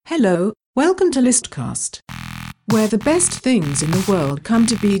Hello, welcome to Listcast, where the best things in the world come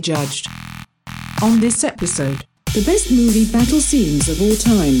to be judged. On this episode, the best movie battle scenes of all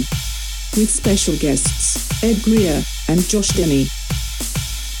time, with special guests Ed Greer and Josh Denny.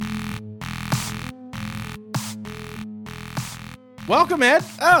 Welcome, Ed.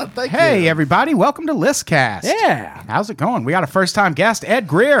 Oh, thank you. Hey, everybody. Welcome to Listcast. Yeah. How's it going? We got a first-time guest, Ed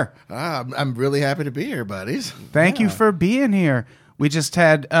Greer. I'm really happy to be here, buddies. Thank you for being here. We just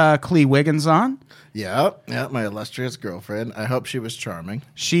had Clee Wiggins on. Yeah, my illustrious girlfriend. I hope she was charming.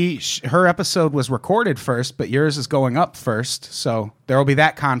 Her episode was recorded first, but yours is going up first, so there will be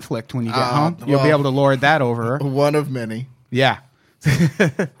that conflict when you get home. You'll be able to lord that over her. One of many. Yeah.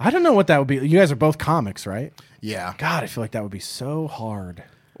 I don't know what that would be. You guys are both comics, right? Yeah. God, I feel like that would be so hard.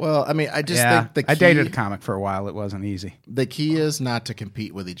 Well, I mean, I just Yeah. think the key, I dated a comic for a while. It wasn't easy. the key is not to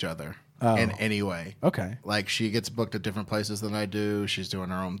compete with each other in any way. Okay. Like, she gets booked at different places than I do. She's doing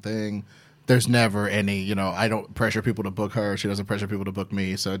her own thing. There's never any, I don't pressure people to book her. She doesn't pressure people to book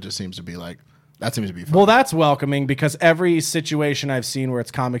me. So it just seems to be like, that seems to be fun. Well, that's welcoming because every situation I've seen where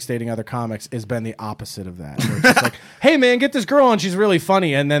it's comics dating other comics has been the opposite of that. Where it's just like, hey man, get this girl on, she's really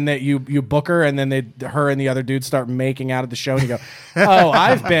funny, and then you book her, and then her and the other dude start making out at the show, and you go, oh,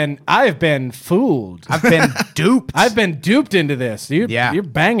 I've been fooled. I've been duped. I've been duped into this. You're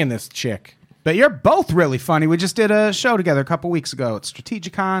banging this chick. But you're both really funny. We just did a show together a couple weeks ago at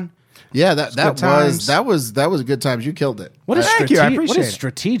Strategicon. yeah, good that times. was good times. You killed it. What is Thank you, I appreciate What is it.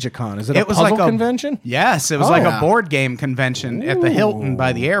 Strategicon? Is it a It was puzzle like a convention? Yes, it was Oh. like Yeah. a board game convention at the Hilton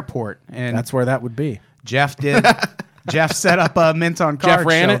by the airport. And That's where that would be. Jeff set up a Mint on Card Jeff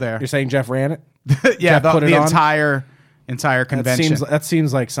ran show it. there. You're saying Jeff ran it? Yeah, Jeff put it the on? entire convention. That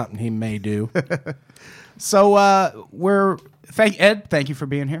seems like something he may do. So Ed, thank you for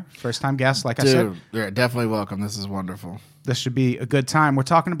being here. First time guest, like I said. Dude, you're definitely welcome. This is wonderful. This should be a good time. We're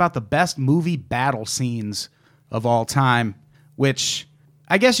talking about the best movie battle scenes of all time, which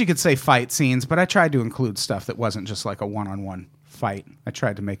I guess you could say fight scenes, but I tried to include stuff that wasn't just like a one-on-one fight. I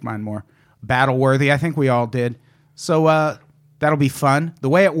tried to make mine more battle-worthy. I think we all did. So that'll be fun. The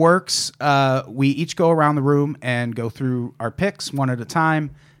way it works, we each go around the room and go through our picks one at a time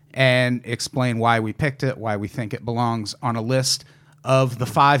and explain why we picked it, why we think it belongs on a list of the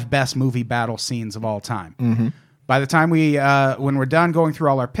 5 best movie battle scenes of all time. Mm-hmm. By the time when we're done going through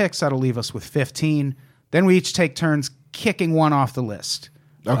all our picks, that'll leave us with 15. Then we each take turns kicking one off the list.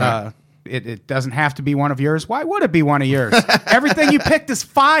 Okay. It doesn't have to be one of yours. Why would it be one of yours? Everything you picked is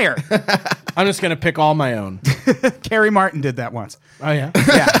fire. I'm just going to pick all my own. Carrie Martin did that once. Oh, yeah?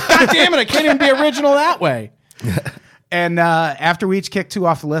 Yeah. God damn it, I can't even be original that way. And after we each kick 2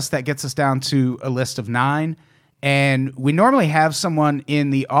 off the list, that gets us down to a list of 9. And we normally have someone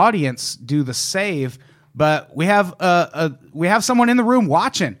in the audience do the save, but we have someone in the room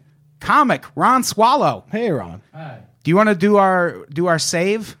watching. Comic Ron Swallow. Hey, Ron. Do you want to do our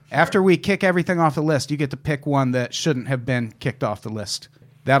save? Sure. After we kick everything off the list, you get to pick one that shouldn't have been kicked off the list.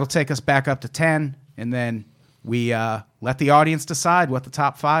 That'll take us back up to 10, and then we let the audience decide what the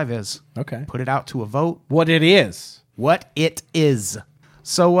top 5 is. Okay. Put it out to a vote. What it is. What it is.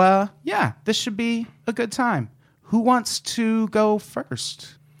 So, this should be a good time. Who wants to go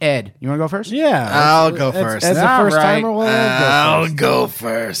first? Ed, you want to go first? Yeah. I'll go first. As a All first right. timer, I'll go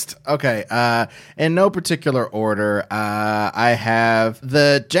first. Okay. In no particular order, I have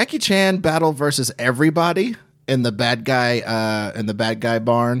the Jackie Chan battle versus everybody in the bad guy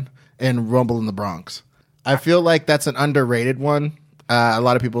barn in Rumble in the Bronx. I feel like that's an underrated one. A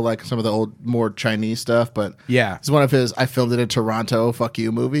lot of people like some of the old, more Chinese stuff, but Yeah. it's one of his I filmed it in Toronto, fuck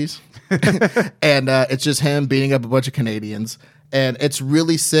you movies. And it's just him beating up a bunch of Canadians. And it's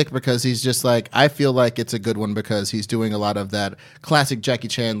really sick because he's just like, I feel like it's a good one because he's doing a lot of that classic Jackie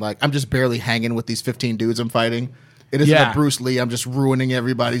Chan, like, I'm just barely hanging with these 15 dudes I'm fighting. It isn't Yeah. a Bruce Lee, I'm just ruining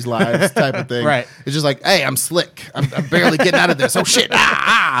everybody's lives type of thing. Right. It's just like, hey, I'm slick. I'm barely getting out of this. Oh, shit.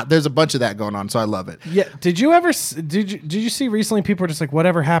 There's a bunch of that going on, so I love it. Yeah. Did you see recently people were just like,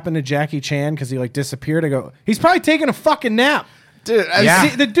 whatever happened to Jackie Chan because he like disappeared? I go, he's probably taking a fucking nap. Dude, Yeah.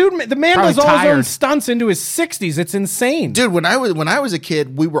 See, the man Probably does all his own tired. stunts into his 60s. It's insane. Dude, when I was a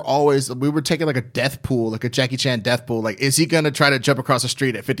kid, we were taking like a death pool, like a Jackie Chan death pool. Like, is he gonna try to jump across the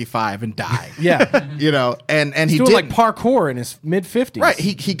street at 55 and die? Yeah. And he He's doing like didn't. parkour in his mid 50s. Right,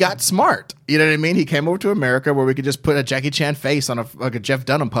 he got smart. You know what I mean? He came over to America where we could just put a Jackie Chan face on a Jeff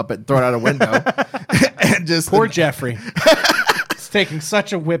Dunham puppet, and throw it out a window, and just Poor Jeffrey. He's taking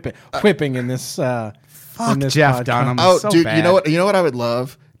such a whipping in this. Fuck in this Jeff podcast. Dunham. Oh, So dude, bad. you know what I would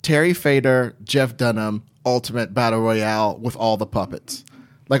love? Terry Fader, Jeff Dunham, Ultimate Battle Royale with all the puppets.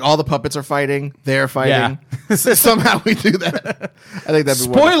 Like all the puppets are fighting, they're fighting. Somehow we do that. I think that'd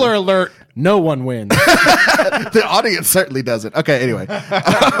be Spoiler alert, no one wins. The audience certainly doesn't. Okay, anyway.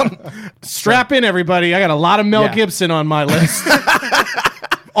 Strap in, everybody. I got a lot of Mel Gibson on my list.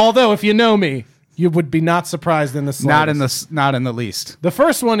 Although, if you know me, you would be not surprised in the slightest. Not in the least. The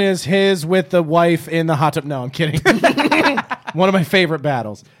first one is his with the wife in the hot tub. No, I'm kidding. One of my favorite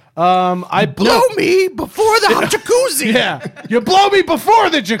battles. I Blow me before the hot jacuzzi. Yeah, you blow me before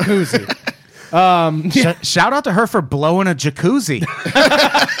the jacuzzi. Shout out to her for blowing a jacuzzi.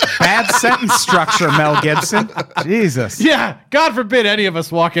 Bad sentence structure, Mel Gibson. Jesus. Yeah, God forbid any of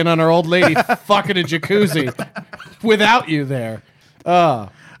us walk in on our old lady fucking a jacuzzi without you there. All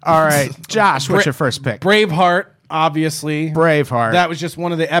right, Josh, what's your first pick? Braveheart, obviously. Braveheart. That was just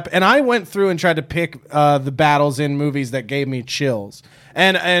one of the and I went through and tried to pick the battles in movies that gave me chills.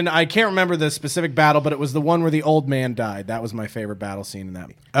 And I can't remember the specific battle, but it was the one where the old man died. That was my favorite battle scene in that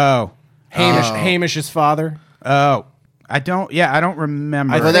movie. Oh. Hamish's father. Oh. I don't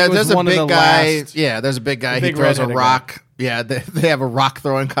remember. I Well, think it was there's a one of big the guy. last- Yeah, there's a big guy. The He big throws a redheaded rock. Yeah, they have a rock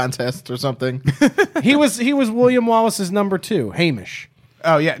throwing contest or something. He was William Wallace's number 2, Hamish.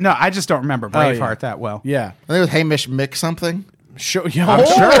 Oh, yeah. No, I just don't remember Braveheart that well. Yeah. I think it was Hamish Mick something. Sure, sure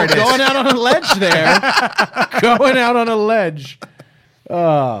it is. Going out on a ledge there. Going out on a ledge.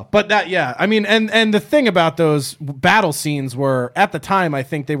 But that, yeah, I mean, and the thing about those battle scenes were, at the time, I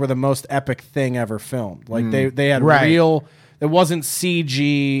think they were the most epic thing ever filmed. Like they had Right. real, it wasn't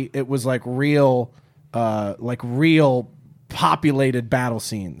CG, it was like real populated battle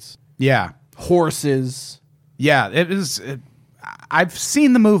scenes. Yeah. Horses. Yeah, it was. I've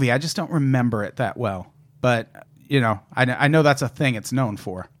seen the movie. I just don't remember it that well. But, I know that's a thing it's known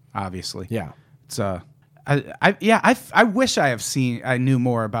for, obviously. Yeah. It's I wish I knew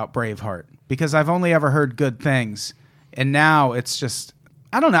more about Braveheart because I've only ever heard good things, and now it's just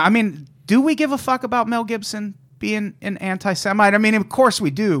I don't know. I mean, do we give a fuck about Mel Gibson being an anti-Semite? I mean, of course we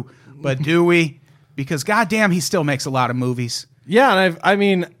do, but do we? Because goddamn, he still makes a lot of movies. Yeah,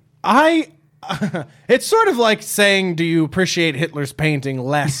 and it's sort of like saying, do you appreciate Hitler's painting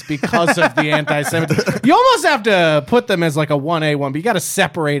less because of the anti-Semitism? You almost have to put them as like a 1A, 1B. You got to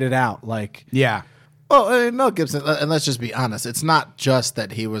separate it out. Like, Yeah. Well, Mel Gibson, and let's just be honest, it's not just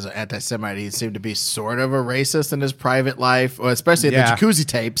that he was an anti-Semite. He seemed to be sort of a racist in his private life, or especially in the jacuzzi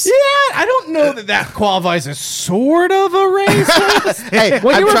tapes. yeah, I don't know that qualifies as sort of a racist. Hey,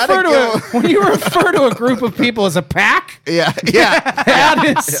 when I'm you trying refer to to go- when you refer to a group of people as a pack, Yeah.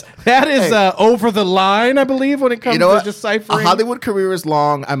 that is over the line, I believe, when it comes You know to what? deciphering. A Hollywood career is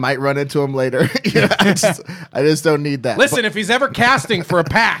long. I might run into him later. I just don't need that. Listen, if he's ever casting for a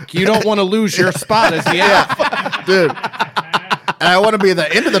pack, you don't want to lose your spot as the alpha. Dude. And I want to be the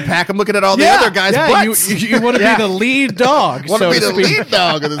end of the pack. I'm looking at all the other guys' butts. You want to be the lead dog. want so to be the speak. lead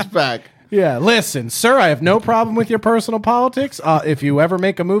dog of this pack. Yeah, listen, sir, I have no problem with your personal politics. If you ever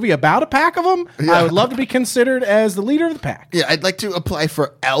make a movie about a pack of them, I would love to be considered as the leader of the pack. Yeah, I'd like to apply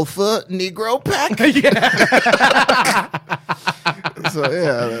for Alpha Negro Pack. So,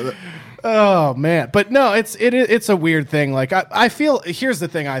 yeah. Oh man, but no, it's a weird thing. Like I feel. Here's the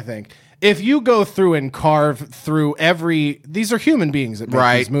thing. I think if you go through and carve through these are human beings that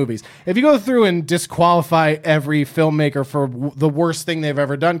make these movies. If you go through and disqualify every filmmaker for the worst thing they've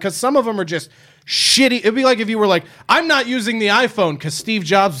ever done, because some of them are just shitty. It'd be like if you were like, I'm not using the iPhone because Steve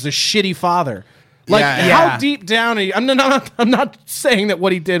Jobs was a shitty father. Like how deep down are you? I'm not saying that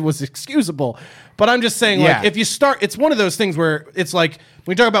what he did was excusable, but I'm just saying like if you start, it's one of those things where it's like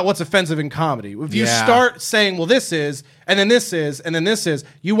when we talk about what's offensive in comedy. If you start saying, well, this is, and then this is, and then this is,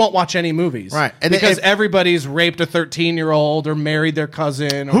 you won't watch any movies, right? And because everybody's raped a 13-year-old or married their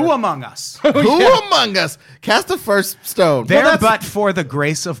cousin. Or, Who among us? Who among us? Cast the first stone. There, but for the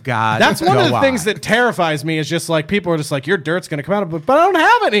grace of God. That's one of the go things on. that terrifies me. Is just like people are just like, your dirt's going to come out of it, but I don't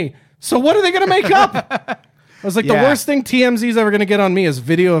have any. So what are they going to make up? I was like, the worst thing TMZ's ever going to get on me is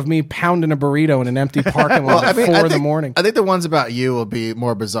video of me pounding a burrito in an empty parking lot at 4 in the morning. I think the ones about you will be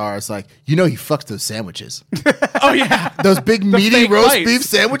more bizarre. It's like, he fucks those sandwiches. Oh, yeah. Those big meaty fake roast bites. beef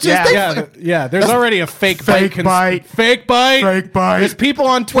sandwiches. Yeah. There's already a fake bite. Fake bite. Fake bite. Fake bite. There's people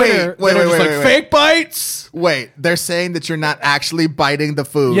on Twitter Wait, that are just wait, like, wait. fake bites. Wait, they're saying that you're not actually biting the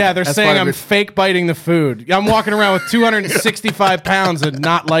food. Yeah, they're as saying part of I'm your- fake biting the food. I'm walking around with 265 pounds and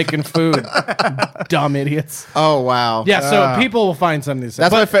not liking food. Dumb idiots. Oh, wow. Yeah, so people will find something to say.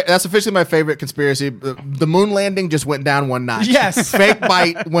 That's officially my favorite conspiracy. The moon landing just went down one notch. Yes. Fake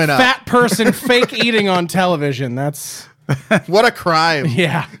bite went up. Fat person fake eating on television. That's, What a crime.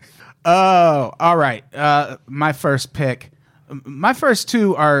 yeah. Oh, all right. My first pick. My first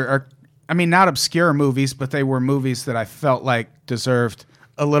two are, I mean, not obscure movies, but they were movies that I felt like deserved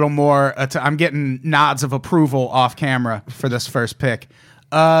a little more. I'm getting nods of approval off camera for this first pick.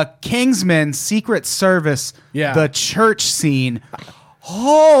 Kingsman: Secret Service. Yeah. The church scene.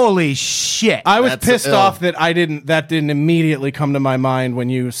 Holy shit! I was That's pissed ill. off that that didn't immediately come to my mind when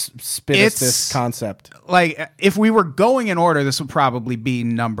you spit us It's- this concept. Like, if we were going in order, this would probably be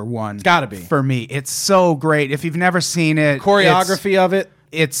number one. Gotta be. for me. It's so great. If you've never seen it, Choreography of it.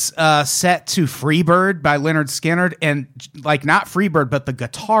 It's set to Freebird by Leonard Skinner, and like not Freebird, but the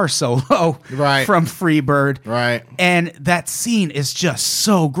guitar solo Right. from Freebird. Right. And that scene is just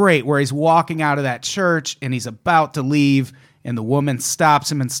so great where he's walking out of that church and he's about to leave, and the woman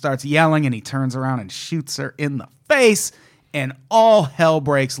stops him and starts yelling, and he turns around and shoots her in the face, and all hell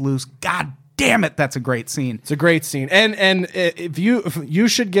breaks loose. God damn it, that's a great scene. It's a great scene, and if you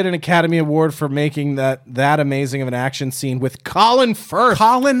should get an Academy Award for making that amazing of an action scene with Colin Firth.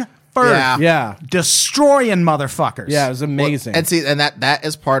 Colin Firth. Yeah. Yeah, Destroying motherfuckers. yeah, it was amazing. And see, and that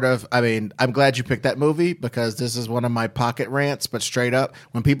is part of. I mean, I'm glad you picked that movie because this is one of my pocket rants. But straight up,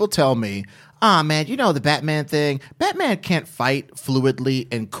 when people tell me, "Ah, man, you know the Batman thing. Batman can't fight fluidly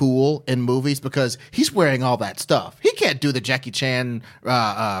and cool in movies because he's wearing all that stuff. He can't do the Jackie Chan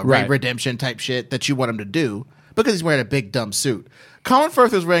Right. redemption type shit that you want him to do because he's wearing a big dumb suit." Colin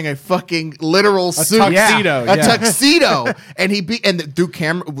Firth is wearing a fucking literal suit, tuxedo, a yeah. tuxedo, and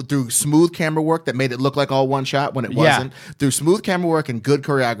through smooth camera work that made it look like all one shot when it Yeah. wasn't. Through smooth camera work and good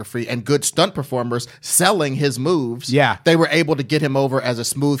choreography and good stunt performers selling his moves, Yeah. they were able to get him over as a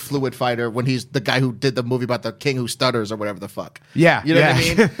smooth, fluid fighter when he's the guy who did the movie about the king who stutters or whatever the fuck. Yeah, You know what I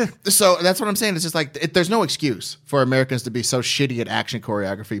yeah. mean? So that's what I'm saying. It's just like, there's no excuse for Americans to be so shitty at action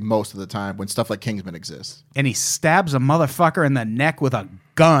choreography most of the time when stuff like Kingsman exists. And he stabs a motherfucker in the neck with a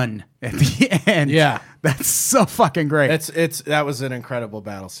gun at the end. Yeah. That's so fucking great. That was an incredible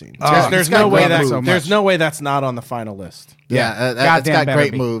battle scene. Oh, there's it's got no way great that moves. there's no way that's not on the final list. Yeah, it's Goddamn got better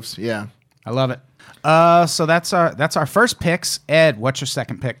great be. moves. Yeah. I love it. So that's our first picks. Ed, what's your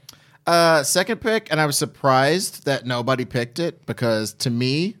second pick? Second pick, and I was surprised that nobody picked it because to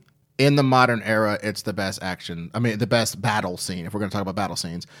me, in the modern era, it's the best action. I mean, the best battle scene, if we're going to talk about battle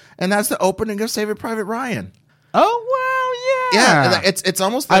scenes. And that's the opening of Saving Private Ryan. Oh well, yeah. Yeah, it's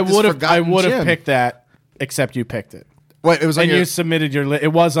almost like I this would have forgotten gem. picked that, except you picked it. Wait, it was on And your... you submitted your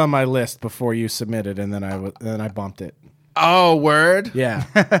it was on my list before you submitted, and then I bumped it. Oh, word? Yeah,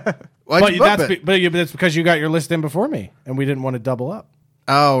 Why'd but you bump that's it? that's because you got your list in before me, and we didn't want to double up.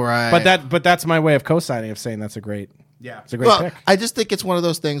 Oh, right. But that's my way of co-signing of saying that's a great. Yeah. it's a great Well, pick. I just think it's one of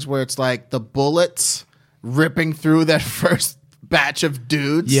those things where it's like the bullets ripping through that first batch of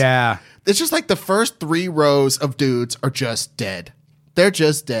dudes. Yeah. It's just like the first 3 rows of dudes are just dead. They're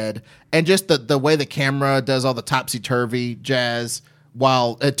just dead. And just the way the camera does all the topsy-turvy jazz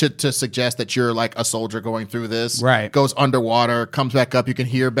while to suggest that you're like a soldier going through this. Right. Goes underwater, comes back up. You can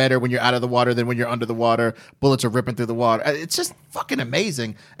hear better when you're out of the water than when you're under the water. Bullets are ripping through the water. It's just fucking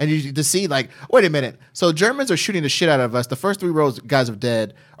amazing. And you to see like, wait a minute. So Germans are shooting the shit out of us. The first 3 rows of guys are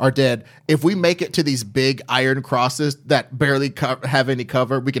dead. If we make it to these big iron crosses that barely have any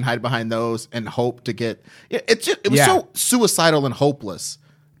cover, we can hide behind those and hope to get. It was Yeah. so suicidal and hopeless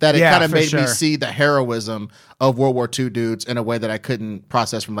that it Yeah, kind of for made me sure. see the heroism of World War II dudes in a way that I couldn't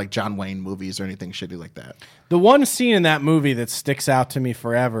process from like John Wayne movies or anything shitty like that. The one scene in that movie that sticks out to me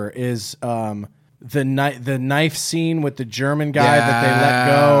forever is the knife scene with the German guy that they let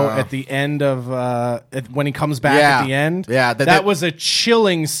go at the end of when he comes back at the end. Yeah, that was a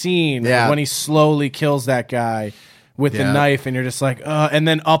chilling scene when he slowly kills that guy with the Yeah. knife, and you're just like, and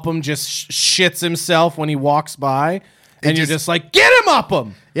then Upham just shits himself when he walks by, and you're just like, get him,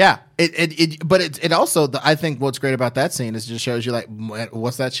 Upham. Yeah, it also I think what's great about that scene is it just shows you like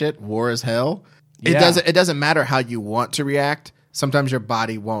what's that shit? War is hell. It Yeah. doesn't matter how you want to react. Sometimes your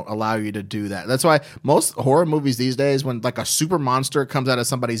body won't allow you to do that. That's why most horror movies these days, when like a super monster comes out of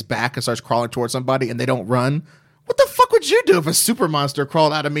somebody's back and starts crawling towards somebody and they don't run, what the fuck would you do if a super monster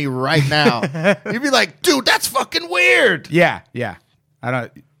crawled out of me right now? You'd be like, dude, that's fucking weird. Yeah.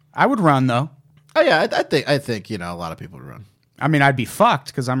 I would run though. Oh yeah, I think a lot of people would run. I mean, I'd be fucked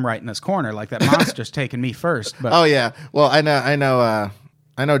because I'm right in this corner. Like that monster's taking me first. But Oh yeah. Well, I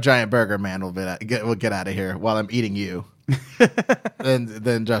know. Giant Burger Man will get out of here while I'm eating you.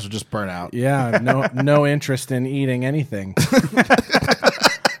 then Josh will just burn out. Yeah, no interest in eating anything.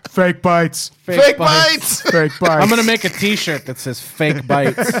 fake bites. Fake bites. Fake bites. I'm gonna make a T-shirt that says "Fake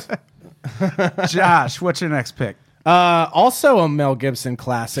Bites." Josh, what's your next pick? Also a Mel Gibson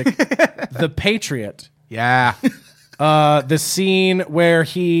classic, The Patriot. Yeah. The scene where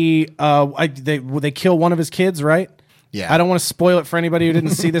they kill one of his kids, right? Yeah. I don't want to spoil it for anybody who didn't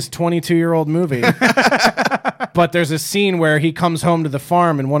see this 22-year-old movie. But there's a scene where he comes home to the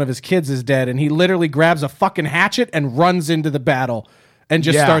farm and one of his kids is dead, and he literally grabs a fucking hatchet and runs into the battle and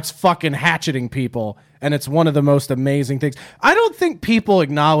just starts fucking hatcheting people. And it's one of the most amazing things. I don't think people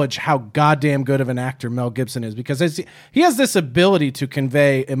acknowledge how goddamn good of an actor Mel Gibson is, because he has this ability to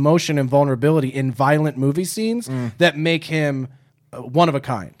convey emotion and vulnerability in violent movie scenes that make him one of a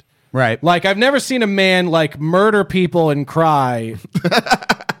kind. Right. Like, I've never seen a man like murder people and cry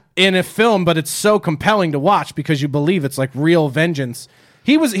in a film, but it's so compelling to watch because you believe it's like real vengeance.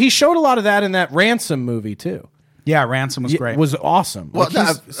 He showed a lot of that in that Ransom movie too. Yeah, Ransom was great. Was awesome. Well, Like,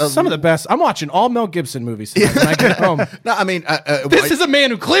 he's some of the best. I'm watching all Mel Gibson movies tonight when I get home. No, I mean, This is a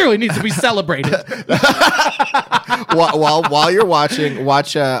man who clearly needs to be celebrated. while you're watching,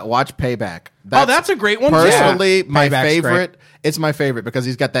 watch Payback. That's a great one, too. Personally, my Payback's favorite. great. It's my favorite because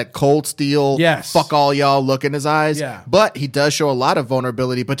he's got that Cold Steel, Yes. fuck all y'all look in his eyes. Yeah. But he does show a lot of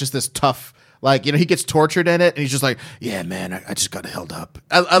vulnerability, but just this tough, like, he gets tortured in it, and he's just like, yeah, man, I just got held up.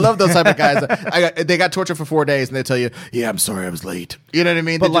 I love those type of guys. They got tortured for 4 days, and they tell you, yeah, I'm sorry I was late. You know what I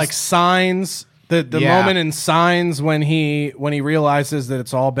mean? But They like just- Signs, the moment in Signs when he realizes that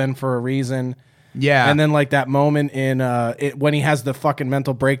it's all been for a reason. Yeah. And then like that moment in when he has the fucking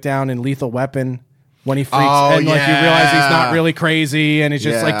mental breakdown in Lethal Weapon, when he freaks and like you realize he's not really crazy, and he's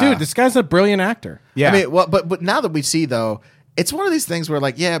just like, dude, this guy's a brilliant actor. Yeah. I mean, well, but now that we see, though, it's one of these things where,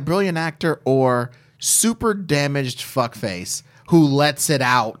 like, yeah, brilliant actor or super damaged fuckface who lets it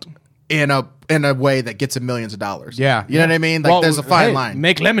out in a way that gets him millions of dollars. Yeah. You know what I mean? Like, Well, there's a fine hey, line.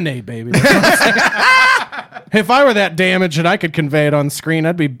 Make lemonade, baby. That's what I'm saying. If I were that damaged and I could convey it on screen,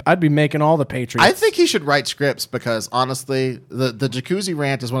 I'd be making all the Patriots. I think he should write scripts because, honestly, the Jacuzzi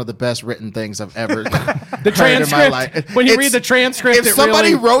rant is one of the best written things I've ever heard the in my life. transcript. When you read the transcript, if it somebody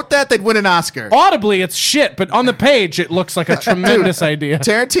really, wrote that, they'd win an Oscar. audibly, it's shit, but on the page, it looks like a tremendous idea.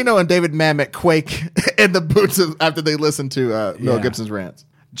 Tarantino and David Mamet quake in the boots after they listen to Mel Yeah. Gibson's rants.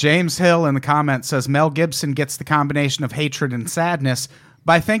 James Hill in the comments says Mel Gibson gets the combination of hatred and sadness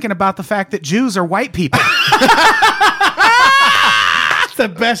by thinking about the fact that Jews are white people. It's the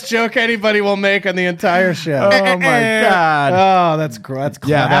best joke anybody will make on the entire show. Oh my god. Oh, that's classic.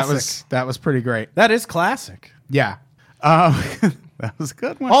 Yeah, that was pretty great. That is classic. Yeah. That was a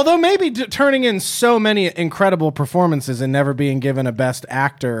good one. Although maybe turning in so many incredible performances and never being given a Best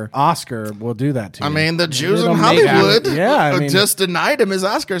Actor Oscar will do that to you. I mean, the Jews It'll in make Hollywood I mean, just denied him his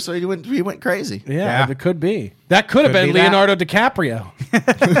Oscar, so he went crazy. yeah, it could be. That could have been be that. Leonardo DiCaprio.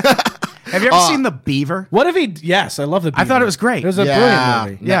 Have you ever seen The Beaver? What if he? Yes, I love the. I thought it was great. It was a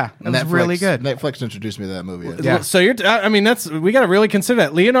brilliant movie. Yeah, it was really good. Netflix introduced me to that movie. Yeah. So I mean, we got to really consider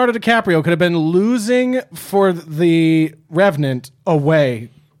that Leonardo DiCaprio could have been losing for The Revenant away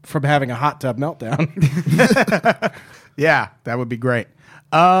from having a hot tub meltdown. Yeah, that would be great.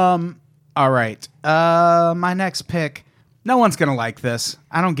 All right. My next pick. No one's gonna like this.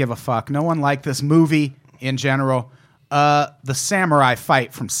 I don't give a fuck. No one liked this movie in general. The samurai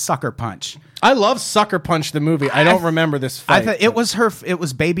fight from Sucker Punch. I love Sucker Punch the movie. I don't remember this fight. I thought it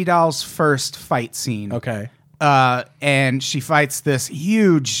was Baby Doll's first fight scene. Okay. And she fights this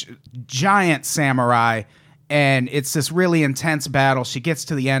huge, giant samurai, and it's this really intense battle. She gets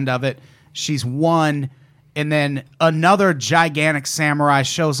to the end of it. She's won, and then another gigantic samurai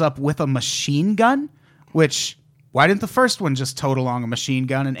shows up with a machine gun, which, why didn't the first one just tote along a machine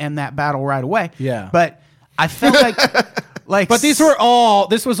gun and end that battle right away? Yeah. But I feel like But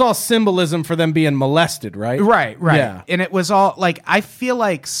this was all symbolism for them being molested, right? Right. Yeah. And it was all, like, I feel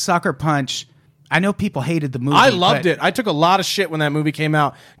like Sucker Punch, I know people hated the movie. I loved but it. I took a lot of shit when that movie came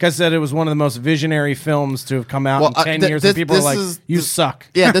out because I said it was one of the most visionary films to have come out in 10 years. And people were like, you suck.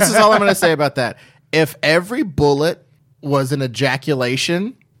 Yeah, this is all I'm going to say about that. If every bullet was an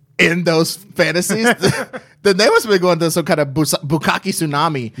ejaculation in those fantasies, then they must have been going through some kind of bukkake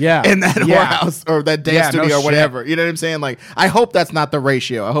tsunami in that whorehouse or that dance studio or whatever. You know what I'm saying? Like, I hope that's not the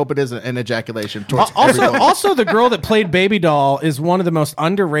ratio. I hope it isn't an ejaculation. Towards every bullet. Also, the girl that played Baby Doll is one of the most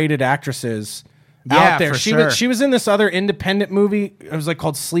underrated actresses out there. for She sure. was in this other independent movie. It was like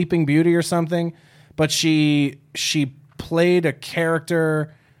called Sleeping Beauty or something. But she played a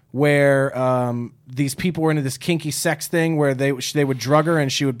character where these people were into this kinky sex thing where they would drug her and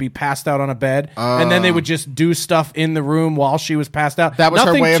she would be passed out on a bed, and then they would just do stuff in the room while she was passed out. That was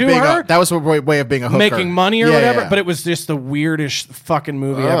Nothing her way of to being. her, That was her way of being a hooker, making money or Yeah, whatever. yeah. But it was just the weirdest fucking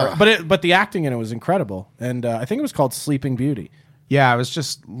movie ever. But the acting in it was incredible, and I think it was called Sleeping Beauty. Yeah, I was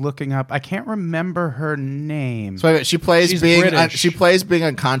just looking up. I can't remember her name. So wait a minute, she plays She's being British. she plays being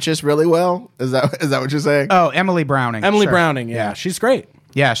unconscious really well. Is that what you're saying? Oh, Emily Browning. Emily Sure. Browning, yeah, she's great.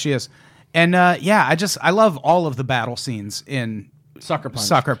 Yeah, she is. And I love all of the battle scenes in Sucker Punch.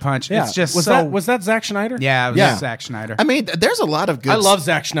 Sucker Punch. Yeah. It's just was that Zack Schneider? Yeah, it was Yeah. Zack Schneider. I mean, there's a lot of good. I love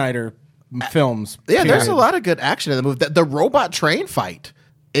Zack Schneider films. Yeah, there's a period. lot of good action in the movie. The robot train fight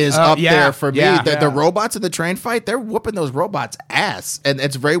is up yeah, there for me. yeah. The robots in the train fight, they're whooping those robots' ass, and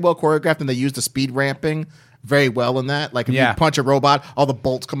it's very well choreographed. And they use the speed ramping very well in that. Like if Yeah. you punch a robot, all the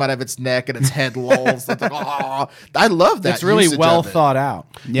bolts come out of its neck and its head lolls. It's like, oh, I love that. It's really usage well of it. thought out.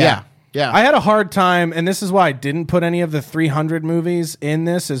 Yeah. Yeah. I had a hard time, and this is why I didn't put any of the 300 movies in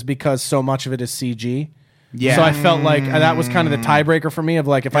this, is because so much of it is CG. Yeah. So I felt like that was kind of the tiebreaker for me of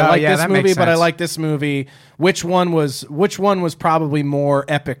like, if I Oh, like yeah, this that movie, makes but I sense. like this movie, which one was probably more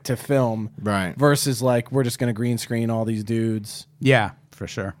epic to film, Right. Versus like we're just gonna green screen all these dudes. Yeah, for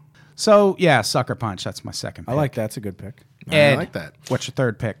sure. So yeah, Sucker Punch. That's my second pick. I like that's a good pick. Ed, I like that. What's your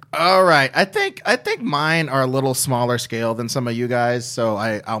third pick? All right. I think mine are a little smaller scale than some of you guys, so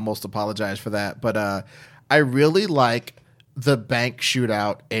I almost apologize for that. But I really like the bank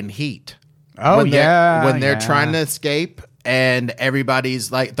shootout in Heat. Oh, when yeah, when they're yeah. trying to escape and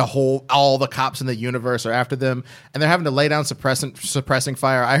everybody's like all the cops in the universe are after them and they're having to lay down suppressing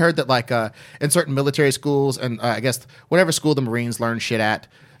fire. I heard that like in certain military schools and I guess whatever school the Marines learn shit at,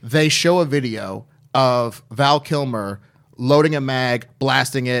 they show a video of Val Kilmer loading a mag,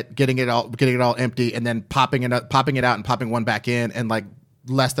 blasting it, getting it all empty, and then popping it out and popping one back in like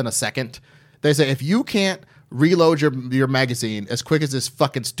less than a second. They say if you can't reload your magazine as quick as this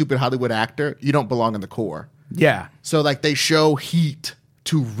fucking stupid Hollywood actor, you don't belong in the Corps. Yeah, So like they show heat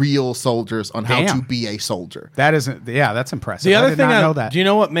to real soldiers on how Damn. to be a soldier. that isn't. Yeah, that's impressive. The other I did thing, not know that. do you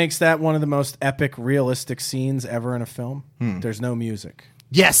know what makes that one of the most epic, realistic scenes ever in a film? There's no music.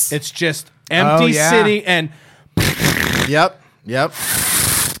 Yes. It's just empty yeah. city and Yep.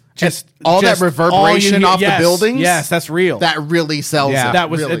 just all that just reverberation all you hear- off the yes, buildings? Yes, that's real. That really sells Yeah. it. that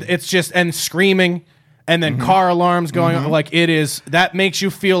was really. it's just and screaming and then car alarms going on, like it is that makes you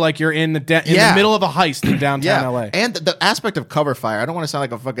feel like you're in the in Yeah. the middle of a heist in downtown LA. And the aspect of cover fire. I don't want to sound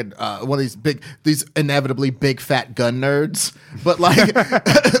like a fucking one of these inevitably big fat gun nerds, but like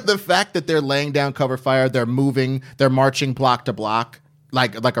the fact that they're laying down cover fire, they're moving, they're marching block to block.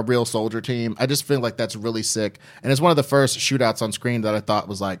 Like a real soldier team. I just feel like that's really sick. And it's one of the first shootouts on screen that I thought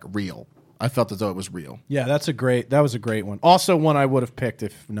was like real. I felt as though it was real. Yeah, that was a great one. Also one I would have picked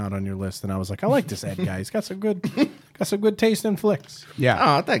if not on your list, and I was like, I like this Ed guy. He's got some good taste in flicks. Yeah,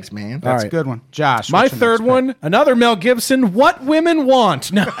 Oh, thanks, man. that's right. a good one. Josh, My what's your third next pick? one, another Mel Gibson, What Women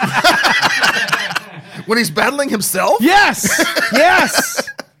Want. No. When he's battling himself? Yes. Yes.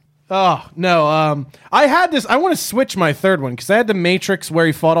 Oh, no. I had this. I want to switch my third one because I had the Matrix where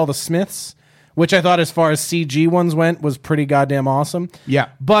he fought all the Smiths, which I thought as far as CG ones went was pretty goddamn awesome. Yeah.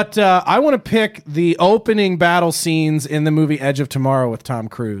 But I want to pick the opening battle scenes in the movie Edge of Tomorrow with Tom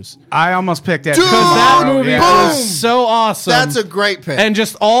Cruise. I almost picked Ed. Dude, Because that movie Boom! was so awesome. That's a great pick. And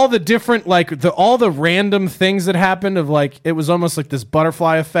just all the different, like, all the random things that happened of, like, it was almost like this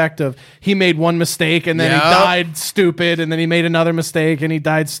butterfly effect of he made one mistake and then Yep. he died stupid and then he made another mistake and he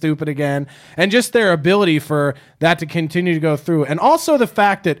died stupid again. And just their ability for that to continue to go through. And also the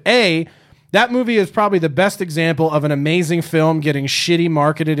fact that, that movie is probably the best example of an amazing film getting shitty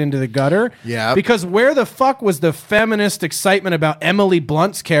marketed into the gutter. Yep. Because where the fuck was the feminist excitement about Emily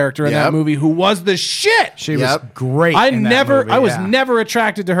Blunt's character in that Yep. movie, who was the shit? She was Yep. great. I in that never, movie, I was yeah. never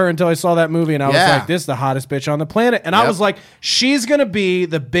attracted to her until I saw that movie, and I was Yeah. like, "This is the hottest bitch on the planet." And I Yep. was like, "She's gonna be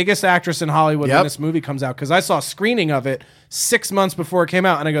the biggest actress in Hollywood when Yep. this movie comes out." Because I saw a screening of it 6 months before it came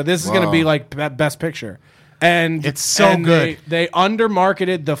out, and I go, "This is gonna Whoa. be like Best Picture." And It's so and good. They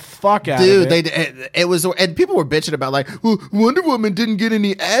undermarketed the fuck out Dude, of it. it was, and people were bitching about like, well, Wonder Woman didn't get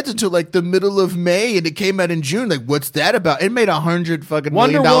any ads until like the middle of May, and it came out in June. Like, what's that about? It made $100 fucking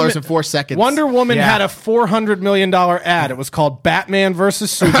million in 4 seconds. Wonder Woman Yeah. had a $400 million ad. It was called Batman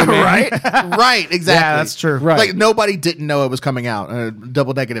versus Superman. right, right, exactly. Yeah, that's true. Right. Like nobody didn't know it was coming out.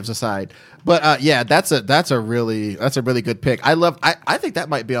 Double negatives aside, but yeah, that's a really good pick. I think that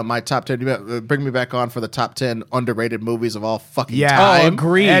might be on my top 10. Bring me back on for the top 10 underrated movies of all fucking Yeah, time.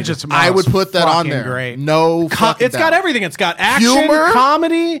 agreed. Edge of Tomorrow I would is put that on fucking there. Great. No, fucking It's got doubt. everything. It's got action, Humor?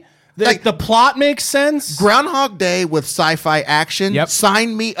 comedy. Like- The plot makes sense. Groundhog Day with sci-fi action. Yep.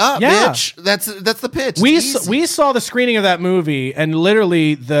 Sign me up, Yeah. bitch. That's the pitch. We It's easy. we saw the screening of that movie, and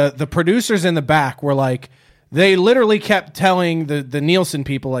literally the producers in the back were like, they literally kept telling the Nielsen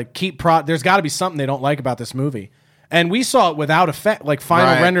people like, there's got to be something they don't like about this movie. And we saw it without effect, like final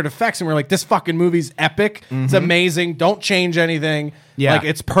Right. rendered effects, and we're like, this fucking movie's epic. It's amazing. Don't change anything. Yeah. Like,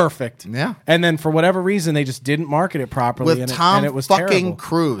 it's perfect. Yeah. And then for whatever reason, they just didn't market it properly. With and Tom it was fucking terrible.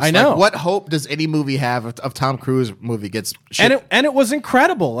 Cruise. I know. Like, what hope does any movie have if Tom Cruise movie gets shit? And it was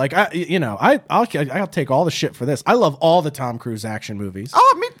incredible. Like, I'll take all the shit for this. I love all the Tom Cruise action movies.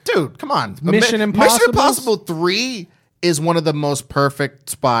 Oh, me, dude, come on. Mission Mission Impossibles? Impossible 3 is one of the most perfect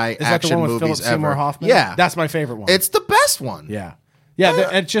spy Is that the action one with movies Philip Seymour ever. Hoffman? Yeah. That's my favorite one. It's the best one. Yeah.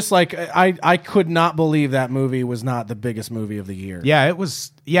 It's just like I could not believe that movie was not the biggest movie of the year. Yeah, it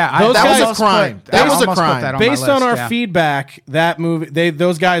was. Yeah, Those That was guys- a crime. I That was a almost put crime. that on my Based on list, our yeah. feedback, that movie,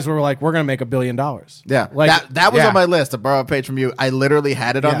 those guys were like, we're gonna make $1 billion. Yeah, like that was yeah. on my list to borrow a page from you. I literally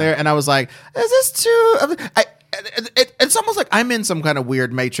had it on Yeah. there, and I was like, "Is this too?" It's almost like I'm in some kind of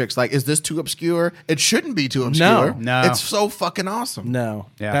weird matrix. Like, is this too obscure? It shouldn't be too obscure. No. It's so fucking awesome. No,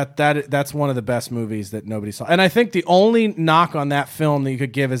 Yeah. that's one of the best movies that nobody saw. And I think the only knock on that film that you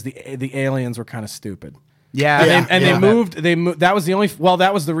could give is the aliens were kind of stupid. Yeah, Yeah. They moved. That was the only. Well,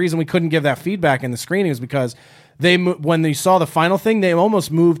 that was the reason we couldn't give that feedback in the screening, is because when they saw the final thing, they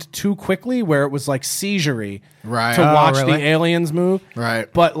almost moved too quickly, where it was like seizure-y Right. to Oh, watch really? the aliens move. Right.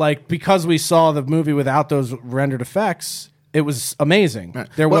 But like, because we saw the movie without those rendered effects, it was amazing.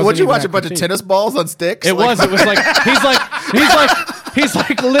 There What, wasn't would you even watch that a bunch of critique. tennis balls on sticks? It was. It was like he's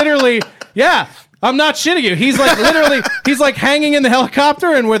like literally. Yeah, I'm not shitting you. He's like literally. He's like hanging in the helicopter,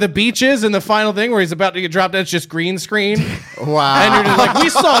 and where the beach is, and the final thing where he's about to get dropped, it's just green screen. Wow. And you're just like, we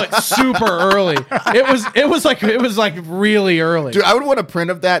saw it super early. It was like really early. Dude, I would want a print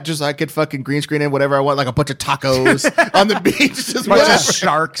of that just so I could fucking green screen in whatever I want, like a bunch of tacos on the beach. Just bunch yeah. of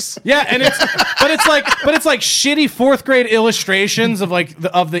sharks. Yeah, and it's like shitty fourth grade illustrations of like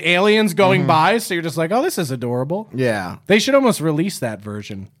of the aliens going by. So you're just like, oh, this is adorable. Yeah, They should almost release that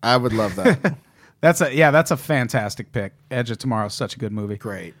version. I would love that. That's a fantastic pick. Edge of Tomorrow is such a good movie.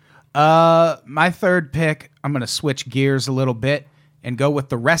 Great. My third pick, I'm going to switch gears a little bit and go with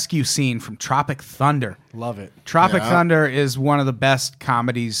the rescue scene from Tropic Thunder. Love it. Tropic Yeah. Thunder is one of the best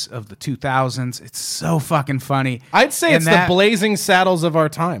comedies of the 2000s. It's so fucking funny. I'd say And it's that- the Blazing Saddles of our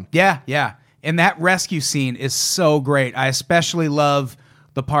time. Yeah, yeah. And that rescue scene is so great. I especially love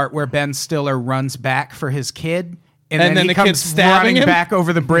the part where Ben Stiller runs back for his kid. And then then he the comes kid's stabbing running him? back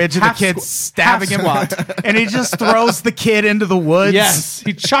over the bridge, and the Half kid's stabbing him, squat. and he just throws the kid into the woods. Yes,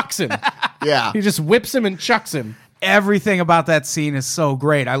 he chucks him. Yeah. He just whips him and chucks him. Everything about that scene is so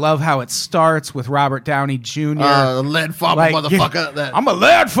great. I love how it starts with Robert Downey Jr. Lead farmer Like, motherfucker. That. I'm a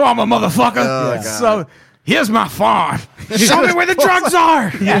lead farmer, motherfucker. Oh, God. So here's my farm. Show me where the drugs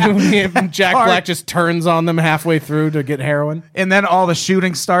are. Jack Black just turns on them halfway through to get heroin. And then all the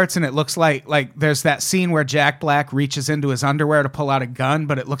shooting starts, and it looks like there's that scene where Jack Black reaches into his underwear to pull out a gun,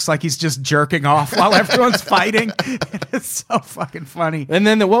 but it looks like he's just jerking off while everyone's fighting. It's so fucking funny. And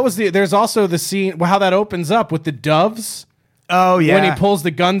then there's also the scene how that opens up with the doves Oh yeah, when he pulls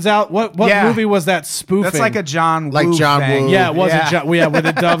the guns out. What Yeah. movie was that spoofing? that's like a John Woo Like John thing. Woo. Yeah, it was where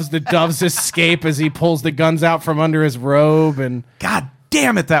the doves escape as he pulls the guns out from under his robe, and God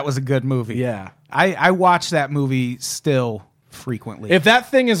damn it, that was a good movie. yeah. I watch that movie still frequently. If that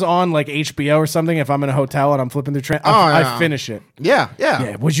thing is on like HBO or something, if I'm in a hotel and I'm flipping through, yeah. I finish it. Yeah.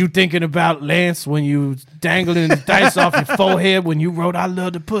 Yeah, was you thinking about Lance when you dangling the dice off your forehead when you wrote "I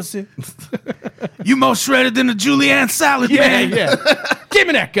love the pussy"? you more shredded than a julienne salad, Yeah, man. yeah. Give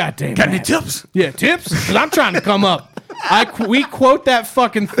me that goddamn. Got any map. tips? Yeah, tips. Because I'm trying to come up. We quote that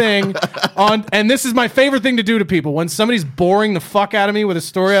fucking thing on, and this is my favorite thing to do to people. When somebody's boring the fuck out of me with a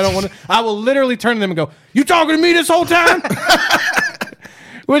story I don't want to, I will literally turn to them and go, "You talking to me this whole time?"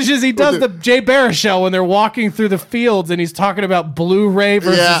 Which is he does the Jay Baruchel when they're walking through the fields and he's talking about Blu-ray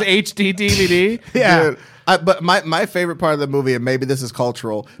versus Yeah. HD DVD. Yeah. Dude, but my favorite part of the movie, and maybe this is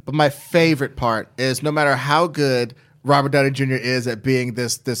cultural, but my favorite part is no matter how good Robert Downey Jr. is at being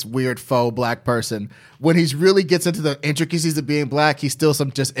this weird faux black person, when he really gets into the intricacies of being black, he's still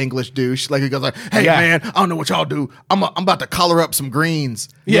some just English douche. Like he goes like, "Hey Yeah. man, I don't know what y'all do. I'm about to color up some greens."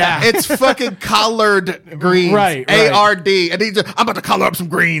 Yeah. It's fucking colored greens. Right. ARD, and he's just, "I'm about to color up some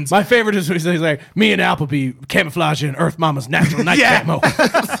greens." My favorite is when he's like, "Me and Appleby camouflage in Earth Mama's natural night Yeah. camo."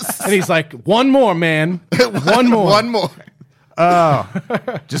 And he's like, "One more, man. One more. One more.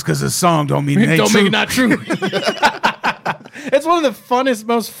 Just because it's a song don't mean it ain't Don't true. make it not true." It's one of the funnest,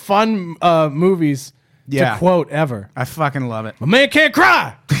 most fun movies Yeah. to quote ever. I fucking love it. A man can't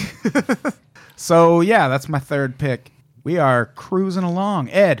cry. So yeah, that's my third pick. We are cruising along.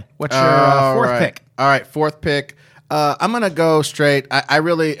 Ed, what's your All fourth right. pick? All right, fourth pick. I'm gonna go straight. I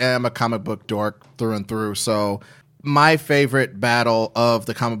really am a comic book dork through and through. So my favorite battle of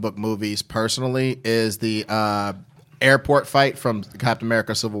the comic book movies, personally, is the airport fight from Captain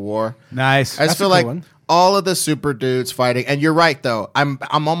America: Civil War. Nice. I just That's a feel cool like one. all of the super dudes fighting, and you're right though. I'm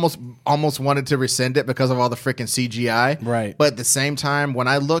almost wanted to rescind it because of all the freaking CGI. Right. But at the same time, when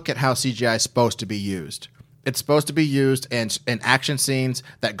I look at how CGI is supposed to be used, it's supposed to be used in action scenes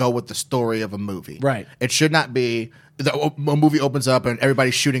that go with the story of a movie. Right. It should not be a movie opens up and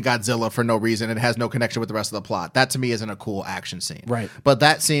everybody's shooting Godzilla for no reason and it has no connection with the rest of the plot. That to me isn't a cool action scene. Right. But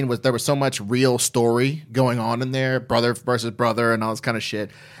that scene there was so much real story going on in there, brother versus brother and all this kind of shit.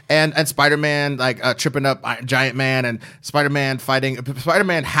 And Spider-Man tripping up Giant Man and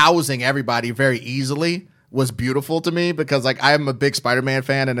Spider-Man housing everybody very easily was beautiful to me because I'm a big Spider-Man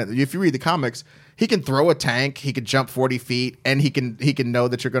fan, and if you read the comics, he can throw a tank, he can jump 40 feet, and he can know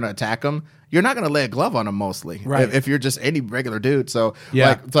that you're going to attack him. You're not going to lay a glove on him mostly, right? If you're just any regular dude. So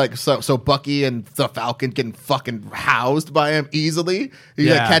yeah, so Bucky and the Falcon getting fucking housed by him easily. He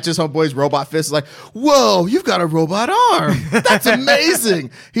catches homeboy's robot fist, like, whoa, you've got a robot arm. That's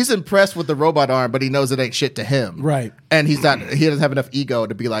amazing. He's impressed with the robot arm, but he knows it ain't shit to him, right? And he doesn't have enough ego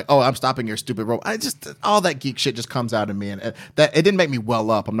to be like, oh, I'm stopping your stupid robot. All that geek shit just comes out of me, and that it didn't make me well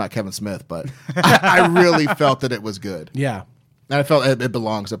up. I'm not Kevin Smith, but I really felt that it was good. Yeah. And I felt it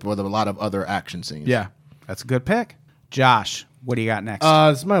belongs up with a lot of other action scenes. Yeah, that's a good pick. Josh, what do you got next?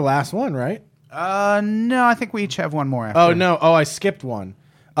 This is my last one, right? No, I think we each have one more. After. Oh no! Oh, I skipped one.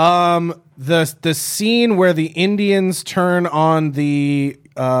 The scene where the Indians turn on the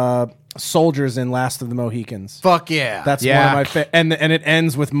soldiers in Last of the Mohicans. Fuck yeah. That's one of my and it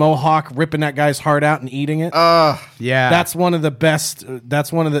ends with Mohawk ripping that guy's heart out and eating it. Yeah. That's one of the best.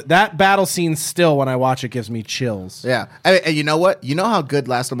 That battle scene still, when I watch it, gives me chills. Yeah. And you know what? You know how good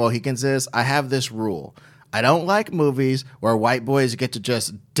Last of the Mohicans is? I have this rule. I don't like movies where white boys get to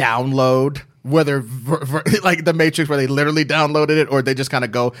just download, whether like The Matrix, where they literally downloaded it, or they just kind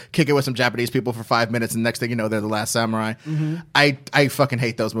of go kick it with some Japanese people for 5 minutes, and next thing you know, they're the last samurai. Mm-hmm. I fucking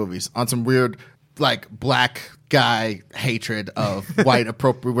hate those movies on some weird black guy hatred of white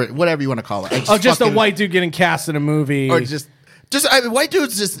appropriate, whatever you want to call it. Just a white dude getting cast in a movie, or white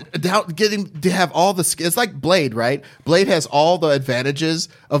dudes just getting to have all the skills. It's like Blade, right? Blade has all the advantages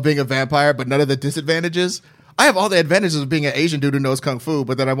of being a vampire, but none of the disadvantages. I have all the advantages of being an Asian dude who knows kung fu,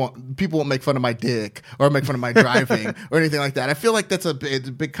 but then people won't make fun of my dick or make fun of my driving or anything like that. I feel like that's a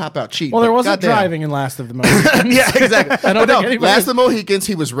big cop out cheat. Well, there wasn't driving in Last of the Mohicans. Yeah, exactly. I don't think anybody... Last of the Mohicans,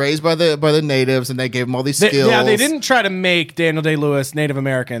 he was raised by the natives, and they gave him all these skills. They didn't try to make Daniel Day-Lewis Native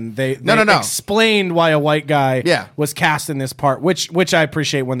American. They no. explained why a white guy was cast in this part, which I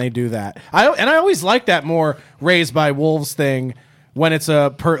appreciate when they do that. I always like that more Raised by Wolves thing, when it's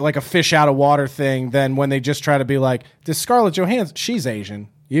like a fish out of water thing, than when they just try to be like, this Scarlett Johansson, she's Asian.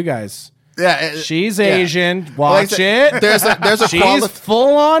 You guys, she's Asian. Watch it. There's a she's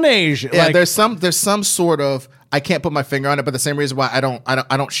full on Asian. Yeah, there's some sort of, I can't put my finger on it, but the same reason why I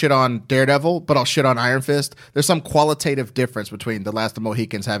don't shit on Daredevil, but I'll shit on Iron Fist. There's some qualitative difference between the Last of the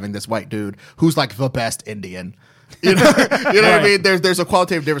Mohicans having this white dude who's like the best Indian. You know what I mean? There's a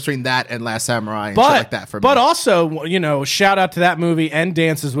qualitative difference between that and Last Samurai and shit like that for me. But also, shout out to that movie and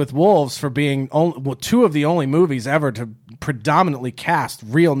Dances with Wolves for being two of the only movies ever to predominantly cast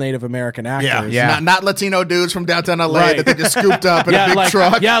real Native American actors. Yeah. Not Latino dudes from downtown LA that they just scooped up in a big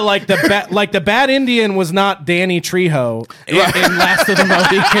truck. Yeah, like the bad Indian was not Danny Trejo in Last of the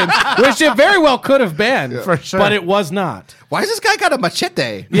Mohicans, which it very well could have been, for sure, but it was not. Why has this guy got a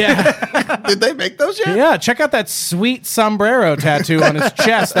machete? Yeah. Did they make those yet? Yeah, check out that sweet sombrero tattoo on his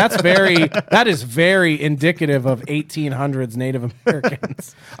chest. That is very indicative of 1800s Native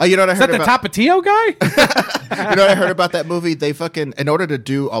Americans. Oh, you know what I heard about? Is that the Tapatio guy? You know what I heard about that movie? They fucking, in order to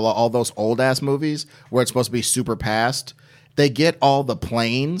do all those old ass movies where it's supposed to be super past, they get all the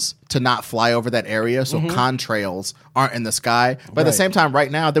planes to not fly over that area, so contrails aren't in the sky. But at the same time, right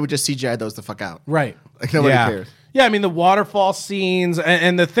now, they would just CGI those the fuck out. Right. Like nobody cares. Yeah, I mean, the waterfall scenes,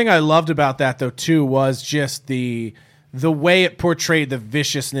 and the thing I loved about that, though, too, was just the way it portrayed the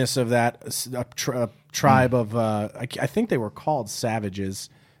viciousness of that tribe of, I think they were called savages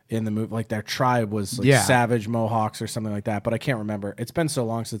in the movie. Like, their tribe was Savage Mohawks or something like that, but I can't remember. It's been so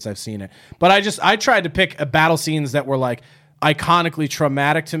long since I've seen it. But I tried to pick battle scenes that were, like, iconically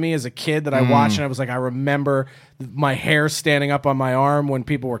traumatic to me as a kid that I watched, and I was like, I remember my hair standing up on my arm when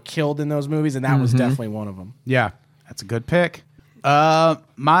people were killed in those movies, and that was definitely one of them. Yeah, that's a good pick.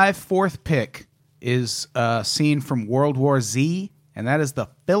 My fourth pick is a scene from World War Z, and that is the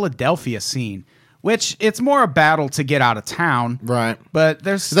Philadelphia scene, which it's more a battle to get out of town. Right. But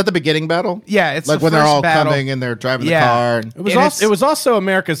there's... Is that the beginning battle? Yeah, it's like the when they're first all battle. coming and they're driving the car. And it was also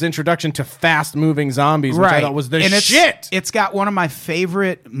America's introduction to fast-moving zombies, which I thought was the shit. It's got one of my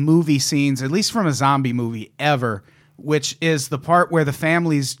favorite movie scenes, at least from a zombie movie ever, which is the part where the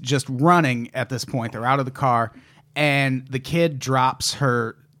family's just running at this point. They're out of the car, and the kid drops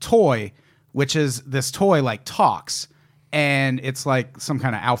her toy, which is this toy like talks, and it's like some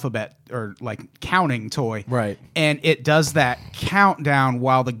kind of alphabet or like counting toy. Right. And it does that countdown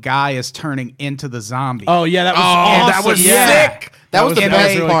while the guy is turning into the zombie. Oh yeah, that was and awesome. that was Yeah. sick. That was the And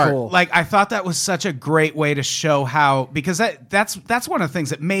best they- part. cool. Like, I thought that was such a great way to show how, because that's one of the things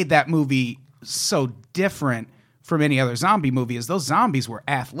that made that movie so different from any other zombie movie, is those zombies were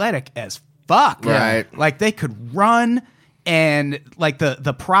athletic as fuck. Right. Like, they could run, and like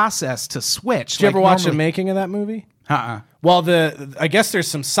the process to switch. Did you ever watch the making of that movie? Well, I guess there's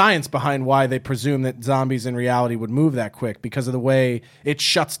some science behind why they presume that zombies in reality would move that quick, because of the way it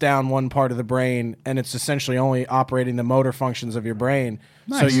shuts down one part of the brain, and it's essentially only operating the motor functions of your brain.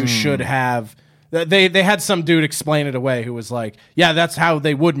 So you should have. They had some dude explain it away who was like, yeah, that's how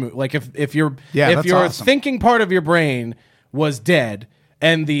they would move. Like if your awesome. thinking part of your brain was dead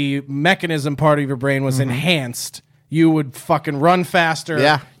and the mechanism part of your brain was enhanced, you would fucking run faster.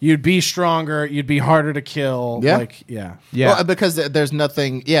 Yeah. You'd be stronger. You'd be harder to kill. Yeah. Like, yeah. Well, because there's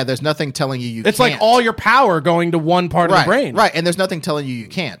nothing. Yeah, there's nothing telling you It's can't. like all your power going to one part of the brain. Right, and there's nothing telling you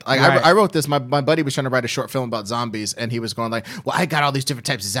can't. Like Right. I wrote this. My buddy was trying to write a short film about zombies, and he was going like, "Well, I got all these different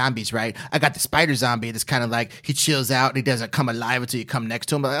types of zombies, right? I got the spider zombie that's kind of like he chills out and he doesn't come alive until you come next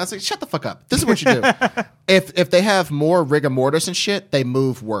to him." But I was like, "Shut the fuck up! This is what you do." If they have more rigor mortis and shit, they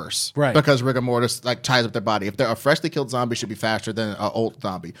move worse, Right. Because rigor mortis like ties up their body. If they're a freshly killed zombie, should be faster than an old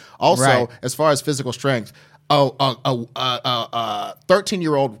zombie. Also, Right. as far as physical strength, a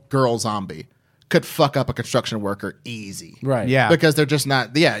 13-year-old girl zombie could fuck up a construction worker easy. Right. Yeah. Because they're just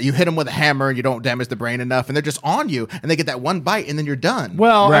not, you hit them with a hammer and you don't damage the brain enough, and they're just on you, and they get that one bite, and then you're done.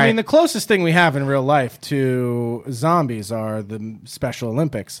 Well, I Right. mean, the closest thing we have in real life to zombies are the Special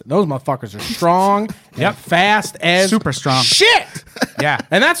Olympics. Those motherfuckers are strong, and fast as Super strong. shit. Yeah.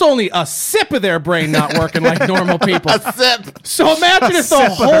 And that's only a sip of their brain not working like normal people. Sip. So imagine if the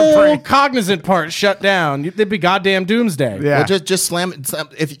sip of their whole brain. cognizant part shut down. It'd be goddamn doomsday. Yeah. Well, just slam it.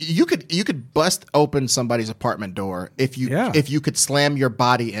 If you could bust open somebody's apartment door if you could slam your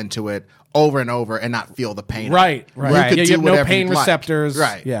body into it over and over and not feel the pain. Right. You Right. could Yeah, do you have no whatever pain you'd like. receptors.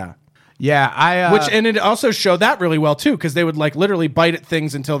 Right. Yeah. Yeah. And it also showed that really well too, because they would like literally bite at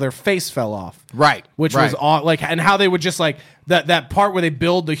things until their face fell off. Right. Which Right. was all like, and how they would just like that part where they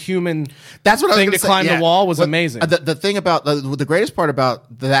build the human That's what I was thing gonna to say, climb yeah. the wall was But, amazing. The thing about the greatest part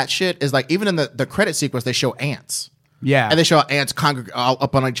about that shit is like even in the credit sequence they show ants. Yeah. And they show ants congregate all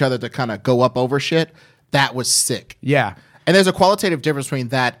up on each other to kind of go up over shit. That was sick. Yeah. And there's a qualitative difference between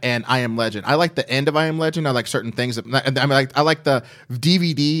that and I Am Legend. I like the end of I Am Legend. I like certain things. I like the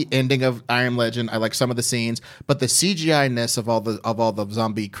DVD ending of I Am Legend. I like some of the scenes, but the CGI-ness of all the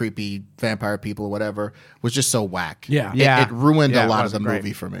zombie, creepy vampire people or whatever was just so whack. Yeah. It ruined Yeah, a it lot of the wasn't great.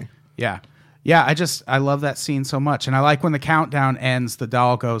 movie for me. Yeah. Yeah, I love that scene so much. And I like when the countdown ends, the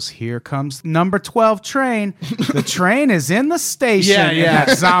doll goes, "Here comes number 12 train. The train is in the station." Yeah, yeah. And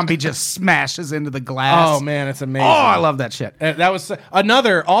that zombie just smashes into the glass. Oh man, it's amazing. Oh, I love that shit. That was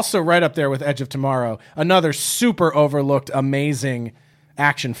another, also right up there with Edge of Tomorrow, another super overlooked, amazing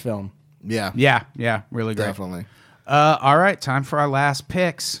action film. Yeah. Yeah, really great. Definitely. All right, time for our last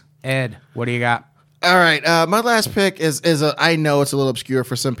picks. Ed, what do you got? All right, my last pick is I know it's a little obscure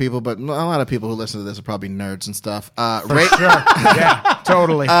for some people, but a lot of people who listen to this are probably nerds and stuff. Yeah,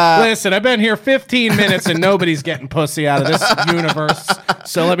 totally. Listen, I've been here 15 minutes and nobody's getting pussy out of this universe.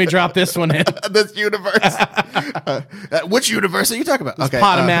 So let me drop this one in. This universe. Which universe are you talking about? Okay,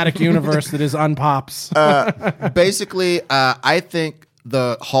 Potomatic universe that is unpops. basically, I think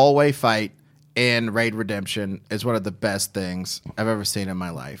the hallway fight in Raid Redemption is one of the best things I've ever seen in my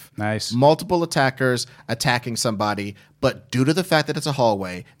life. Nice. Multiple attackers attacking somebody, but due to the fact that it's a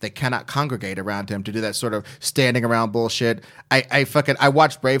hallway, they cannot congregate around him to do that sort of standing around bullshit. I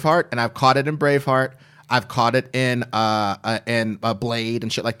watched Braveheart, and I've caught it in Braveheart. I've caught it in Blade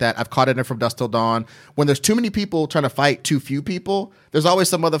and shit like that. I've caught it in From Dusk Till Dawn. When there's too many people trying to fight too few people, there's always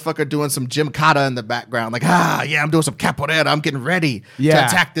some motherfucker doing some gymkhana in the background. Like, I'm doing some capoeira. I'm getting ready to Yeah.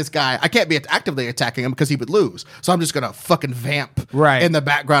 attack this guy. I can't be actively attacking him because he would lose. So I'm just going to fucking vamp Right. in the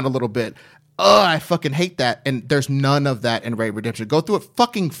background a little bit. I fucking hate that. And there's none of that in Raid Redemption. Go through it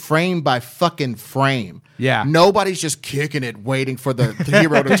fucking frame by fucking frame. Yeah. Nobody's just kicking it, waiting for the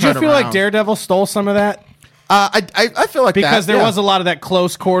hero to Did turn you feel around. like Daredevil stole some of that? I feel like Because that, there yeah. was a lot of that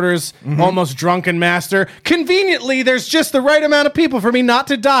close quarters, almost drunken master. Conveniently, there's just the right amount of people for me not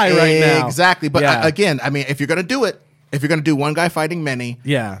to die right now. Exactly. But Yeah. again, I mean, if you're going to do it, if you're going to do one guy fighting many,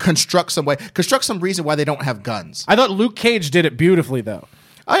 Yeah. construct some reason why they don't have guns. I thought Luke Cage did it beautifully, though.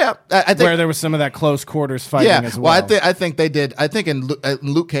 Oh yeah, I think where there was some of that close quarters fighting as well. Well, I think they did. I think in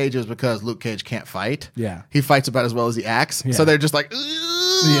Luke Cage is because Luke Cage can't fight. Yeah. He fights about as well as he acts. Yeah. So they're just like,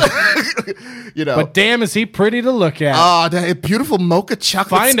 you know. But damn, is he pretty to look at? Oh, that beautiful mocha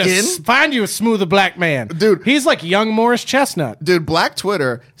chocolate skin. Find you a smoother black man. Dude. He's like young Morris Chestnut. Dude, Black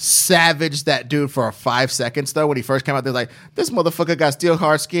Twitter savaged that dude for 5 seconds, though, when he first came out. They're like, this motherfucker got steel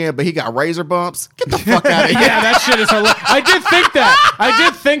hard skin, but he got razor bumps. Get the fuck out of here. Yeah, that shit is hilarious. I did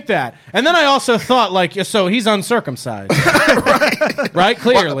think that. And then I also thought, like, so he's uncircumcised. right?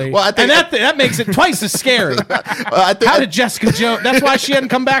 Clearly. Well, I think and that makes it twice as scary. I think How did Jessica Jones... That's why she hadn't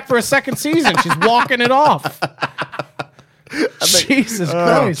come back for a second season. She's walking it off. Jesus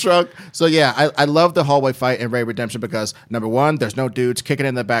Christ. So yeah, I love the hallway fight in Ray Redemption because number one, there's no dudes kicking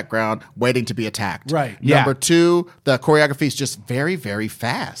in the background waiting to be attacked. Right. Yeah. Number two, the choreography is just very, very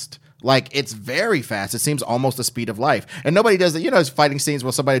fast. Like, it's very fast. It seems almost the speed of life. And nobody does it. You know, it's fighting scenes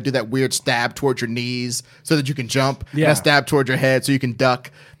where somebody do that weird stab towards your knees so that you can jump. Yeah. And a stab towards your head so you can duck.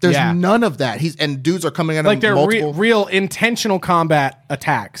 There's none of that. And dudes are coming in Like they're multiple... real intentional combat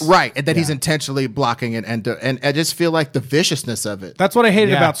attacks. Right. And then he's intentionally blocking it. And I just feel like the viciousness of it. That's what I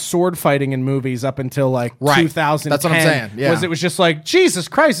hated Yeah. about sword fighting in movies up until like 2010. That's what I'm saying. Yeah. Was it was just like, Jesus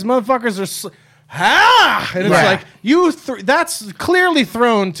Christ, these motherfuckers are... And it's Right. like, that's clearly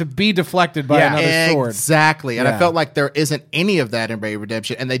thrown to be deflected by another sword. Exactly. And Yeah. I felt like there isn't any of that in Ray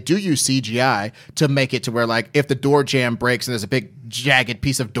Redemption. And they do use CGI to make it to where, like, if the door jamb breaks and there's a big jagged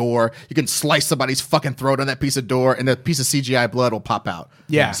piece of door, you can slice somebody's fucking throat on that piece of door and a piece of CGI blood will pop out.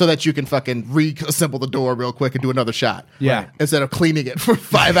 Yeah. So that you can fucking reassemble the door real quick and do another shot. Yeah. Instead of cleaning it for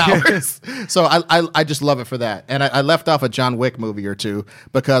 5 hours. So I just love it for that. And I left off a John Wick movie or two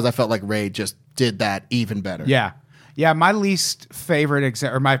because I felt like Ray just did that even better. Yeah. Yeah, my least favorite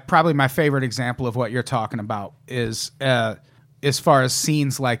probably my favorite example of what you're talking about is as far as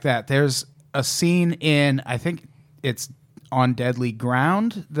scenes like that. There's a scene in, I think it's On Deadly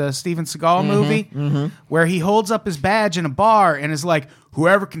Ground, the Steven Seagal movie, where he holds up his badge in a bar and is like,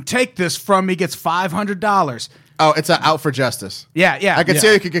 whoever can take this from me gets $500. Oh, it's Out for Justice. Yeah, yeah. I can see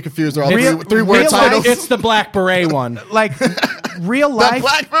how you could get confused. They're all Real- three-word real titles. It's the Black Beret one. Like, real The life.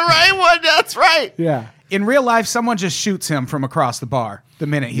 Black Beret one, that's right. Yeah. In real life, someone just shoots him from across the bar the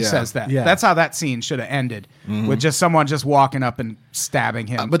minute he Yeah. says that. Yeah. That's how that scene should have ended, with just someone just walking up and stabbing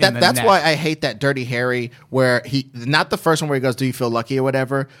him. But in the that's neck. why I hate that Dirty Harry where not the first one where he goes, do you feel lucky or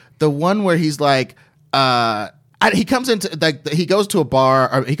whatever? The one where he's like, he comes into, like, he goes to a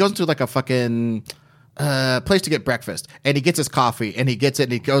bar, or he goes into like a fucking... place to get breakfast, and he gets his coffee, and he gets it,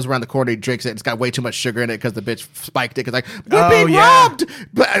 and he goes around the corner, he drinks it, and it's got way too much sugar in it because the bitch spiked it. Because like, we're being robbed,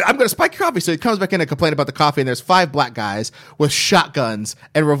 but I'm gonna spike your coffee. So he comes back in and complains about the coffee, and there's 5 black guys with shotguns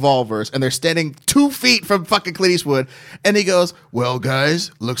and revolvers, and they're standing 2 feet from fucking Clint Eastwood, and he goes, "Well,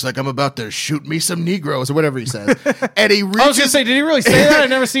 guys, looks like I'm about to shoot me some Negroes," or whatever he says, and he reaches. I was gonna say, did he really say that? I've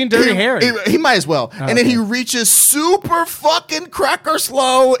never seen Dirty Harry. He might as well. And then he reaches super fucking cracker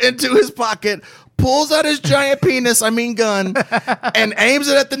slow into his pocket, pulls out his giant penis, gun, and aims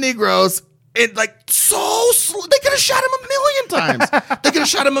it at the Negroes. It like so slow. They could have shot him 1,000,000 times. They could have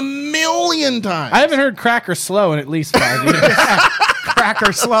shot him 1,000,000 times. I haven't heard Cracker Slow in at least 5 years.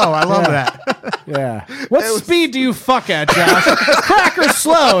 Cracker slow. I love that. Yeah. What speed do you fuck at, Josh? Cracker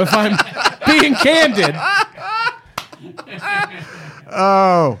Slow, if I'm being candid.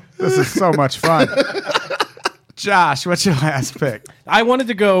 Oh, this is so much fun. Josh, what's your last pick? I wanted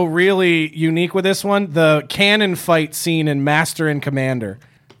to go really unique with this one. The cannon fight scene in Master and Commander.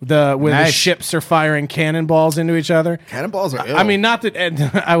 Where the Nice. ships are firing cannonballs into each other. Cannonballs are ill. I mean, not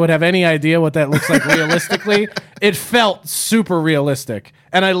that I would have any idea what that looks like realistically. It felt super realistic.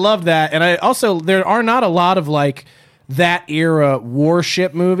 And I love that. And I also, there are not a lot of like that era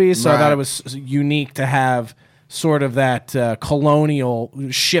warship movies. So I Right. thought it was unique to have sort of that colonial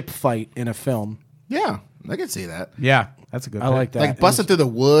ship fight in a film. yeah, I can see that. Yeah, that's a good I pick. like that. Like busting through the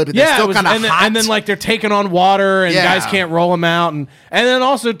wood. And Yeah, they're it still was- kind of and, hot. and then like they're taking on water and Yeah. guys can't roll them out, and then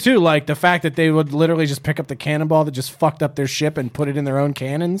also too like the fact that they would literally just pick up the cannonball that just fucked up their ship and put it in their own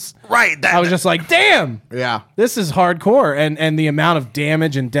cannons. right. I was just like, damn, yeah. this is hardcore, and the amount of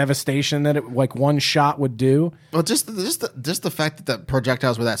damage and devastation that it, like one shot would do. Well, just the fact that the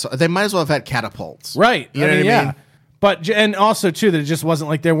projectiles were that, so they might as well have had catapults. Right. You know what I mean? But and also too that it just wasn't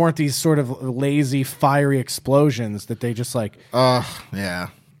like there weren't these sort of lazy fiery explosions that they just like Yeah.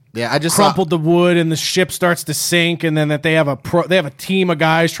 Yeah, I just crumpled the wood and the ship starts to sink, and then that they have a team of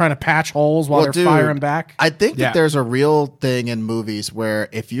guys trying to patch holes while they're firing back. I think Yeah. that there's a real thing in movies where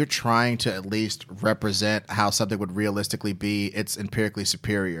if you're trying to at least represent how something would realistically be, it's empirically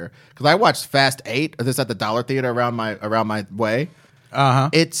superior. Because I watched Fast 8, this at the Dollar Theater around my way.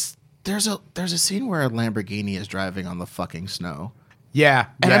 It's there's a scene where a Lamborghini is driving on the fucking snow, Yeah.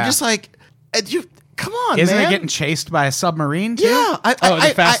 and yeah. I'm just like, you come on, Isn't man. it getting chased by a submarine too? Yeah,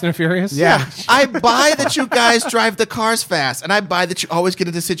 The Fast and Furious? Yeah. I buy that you guys drive the cars fast, and I buy that you always get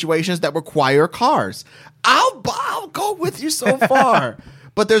into situations that require cars. I'll go with you so far.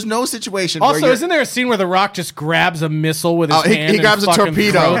 But there's no situation. Also, where isn't there a scene where The Rock just grabs a missile with his he hand? and grabs a fucking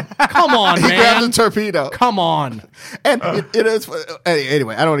torpedo. throws- Come on, he man. grabs a torpedo? Come on. And it is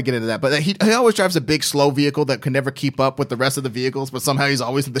anyway. I don't want to get into that, but he always drives a big slow vehicle that can never keep up with the rest of the vehicles. But somehow he's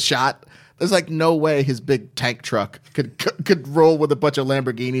always in the shot. There's like no way his big tank truck could roll with a bunch of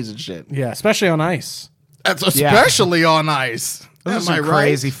Lamborghinis and shit. Yeah, especially on ice. That's especially on ice. Those are Am some I right?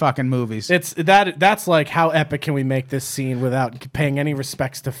 crazy fucking movies. That's like, how epic can we make this scene without paying any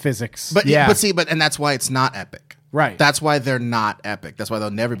respects to physics? But Yeah. and that's why it's not epic. Right. That's why they're not epic. That's why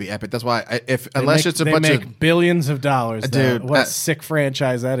they'll never be epic. That's why they unless make, it's a they bunch make of billions of dollars. though. Dude, What a sick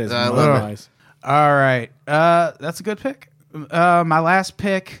franchise that is. I in love my it. eyes. All right. That's a good pick. My last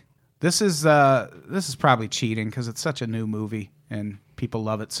pick. This is probably cheating because it's such a new movie and people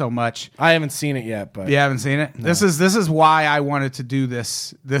love it so much. I haven't seen it yet, but You haven't seen it? No. This is why I wanted to do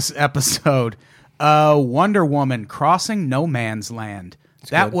this episode. Wonder Woman crossing no man's land.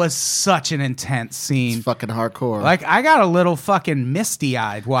 That was such an intense scene. it's fucking hardcore. Like I got a little fucking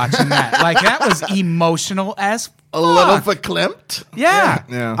misty-eyed watching that. Like that was emotional as fuck. a little verklempt. Yeah.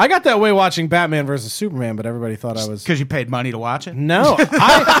 Yeah. I got that way watching Batman versus Superman, but everybody thought I was. Because you paid money to watch it? No,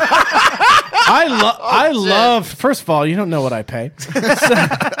 I love. First of all, you don't know what I pay.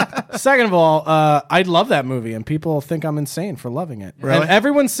 Second of all, I love that movie, and people think I'm insane for loving it. Really? And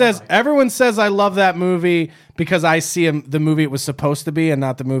everyone says I love that movie because I see the movie it was supposed to be and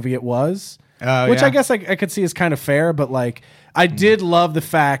not the movie it was. Oh, which yeah. I guess I could see is kind of fair, but like I did love the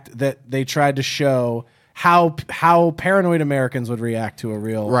fact that they tried to show how paranoid Americans would react to a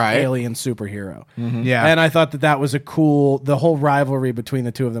real Right. alien superhero. Yeah. And I thought that was the whole rivalry between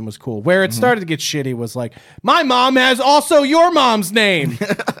the two of them was cool. Where it started to get shitty was like, my mom has also your mom's name.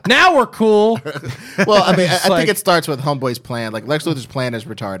 Now we're cool. Well, I mean, I like- think it starts with Homeboy's plan. Like Lex Luthor's plan is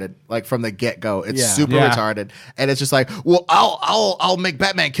retarded. Like from the get go, it's Yeah. super Yeah. retarded, and it's just like, well, I'll make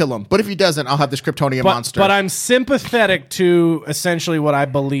Batman kill him, but if he doesn't, I'll have this Kryptonian monster. But I'm sympathetic to essentially what I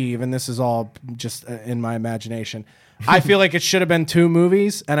believe, and this is all just in my imagination. I feel like it should have been 2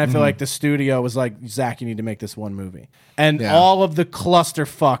 movies, and I feel like the studio was like, Zach, you need to make this 1 movie. And Yeah. all of the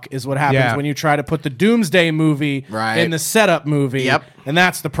clusterfuck is what happens Yeah. when you try to put the Doomsday movie Right. in the setup movie. Yep. And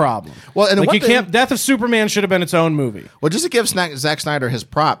that's the problem. Well, and the like one you can't. Death of Superman should have been its own movie. Well, just to give Zack Snyder his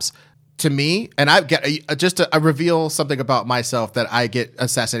props, to me, and I get just to reveal something about myself that I get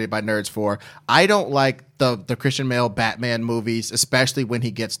assassinated by nerds for. I don't like the Christian Bale Batman movies, especially when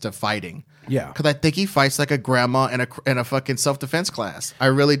he gets to fighting. Yeah. because I think he fights like a grandma in a fucking self-defense class. I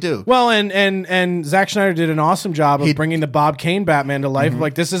really do. Well, and Zack Snyder did an awesome job of bringing the Bob Kane Batman to life.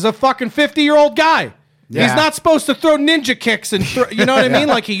 Like, this is a fucking 50-year-old guy. Yeah. He's not supposed to throw ninja kicks and you know what I mean?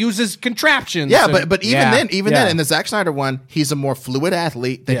 Like, he uses contraptions. Yeah, and- but even Yeah. then, Yeah. in the Zack Snyder one, he's a more fluid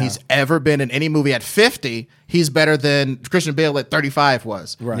athlete than Yeah. he's ever been in any movie. At 50, he's better than Christian Bale at 35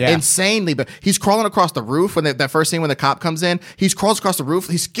 was. Right. Yeah. Insanely, but he's crawling across the roof when that first scene when the cop comes in. He crawls across the roof.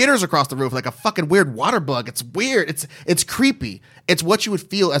 He skitters across the roof like a fucking weird water bug. It's weird. It's creepy. It's what you would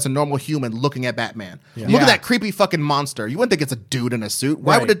feel as a normal human looking at Batman. Look Yeah. at that creepy fucking monster. You wouldn't think it's a dude in a suit.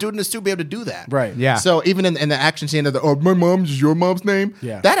 Why Right. would a dude in a suit be able to do that? Right. Yeah. So even in the action scene of my mom's your mom's name.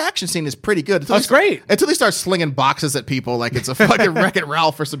 Yeah. That action scene is pretty good. That's great. Until he starts slinging boxes at people like it's a fucking Wreck-It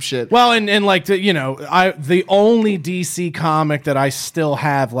Ralph or some shit. Well, and like the only DC comic that I still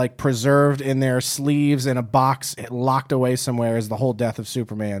have like preserved in their sleeves in a box locked away somewhere is the whole Death of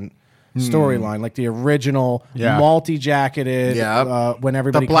Superman storyline, like the original Yeah. multi-jacketed. Yeah. When the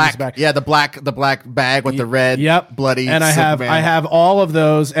everybody black, comes back. yeah, the black bag with the red, Yep. bloody. And I Superman. have all of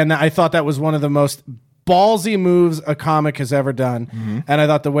those, and I thought that was one of the most ballsy moves a comic has ever done. Mm-hmm. And I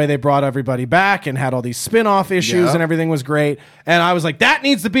thought the way they brought everybody back and had all these spin-off issues Yeah. and everything was great. And I was like, that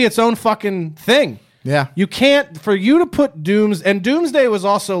needs to be its own fucking thing. Yeah. You can't, for you to put Doomsday was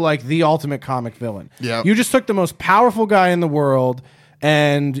also like the ultimate comic villain. Yep. You just took the most powerful guy in the world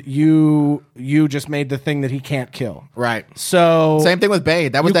and you just made the thing that he can't kill. Right. So Same thing with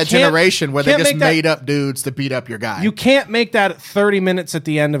Bane. That was You that can't- generation where they can't just make that- made up dudes to beat up your guy. you can't make that 30 minutes at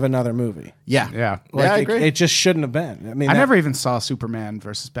the end of another movie. yeah. Yeah. Like, I it- agree. It just shouldn't have been. I mean, I that- never even saw Superman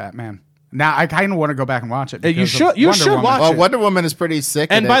versus Batman. Now I kind of want to go back and watch it. You because should- of you Wonder should Woman. watch Well, it. Wonder Woman is pretty sick.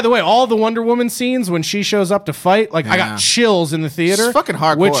 And by the way, all the Wonder Woman scenes when she shows up to fight, like I Yeah. got chills in the theater. It's fucking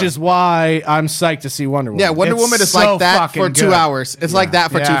hardcore. Which is why I'm psyched to see Wonder Woman. yeah, Wonder It's Woman is so like that fucking for 2 good. hours. It's like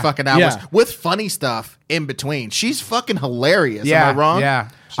that for Yeah. 2 fucking hours Yeah. with funny stuff in between. She's fucking hilarious. Yeah, Am I wrong? Yeah,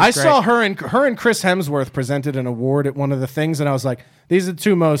 she's I great. saw her and Chris Hemsworth presented an award at one of the things, and I was like, these are the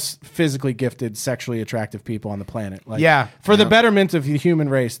two most physically gifted, sexually attractive people on the planet. Like, Yeah. for the betterment of the human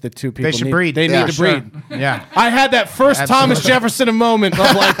race, the two people They should need, breed. They Yeah. need to Sure. breed. Yeah. I had that first Thomas Jefferson moment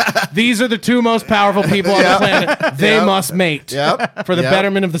of like, these are the two most powerful people on the planet. They Yep. must mate Yep. for the Yep.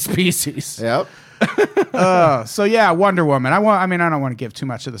 betterment of the species. Yep. So yeah, Wonder Woman. I don't want to give too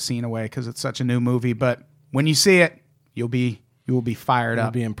much of the scene away because it's such a new movie, but when you see it, you will be fired I'll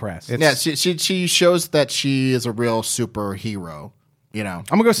up. be impressed. Yeah, she shows that she is a real superhero. You know.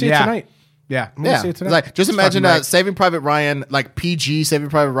 I'm gonna go see it Yeah. tonight. Yeah. I'm gonna Yeah, see it tonight. like just imagine fucking right. Saving Private Ryan, like PG Saving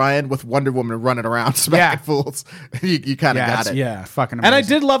Private Ryan with Wonder Woman running around smacking fools. You kind of Yeah, got it's- it. Yeah, Fucking And I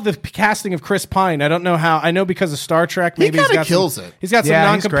amazing. did love the casting of Chris Pine. I don't know how. I know because of Star Trek, maybe he's kinda got kills some, it. He's got some Yeah,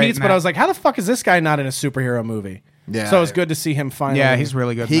 he's great non-competes, in but that. I was like, how the fuck is this guy not in a superhero movie? Yeah. So it's good to see him finally. Yeah, he's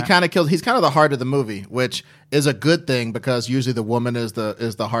really good. He in that. kind of kills. He's kind of the heart of the movie, which is a good thing because usually the woman is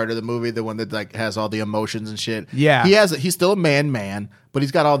the heart of the movie, the one that like has all the emotions and shit. Yeah. he's still a man, but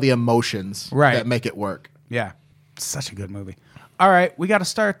he's got all the emotions Right. that make it work. Yeah, it's such a good movie. All right, we got to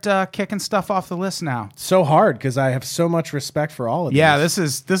start kicking stuff off the list now. so hard because I have so much respect for all of Yeah, these.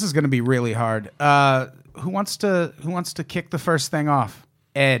 this is going to be really hard. Who wants to kick the first thing off?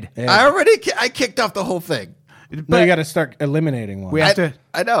 Ed. I kicked off the whole thing. No, you got to start eliminating one. We have to.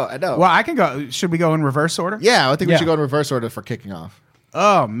 I know. Well, I can go. Should we go in reverse order? Yeah, I think we Yeah. should go in reverse order for kicking off.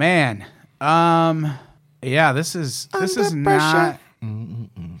 Oh man. Yeah. This is not.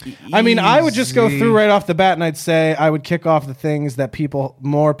 I mean, I would just go easy. through right off the bat, and I'd say I would kick off the things that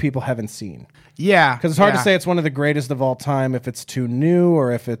more people haven't seen. Yeah, Because it's hard to yeah. say it's one of the greatest of all time if it's too new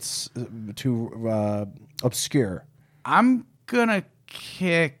or if it's too obscure. I'm gonna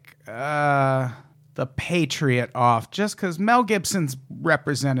kick the Patriot off just because Mel Gibson's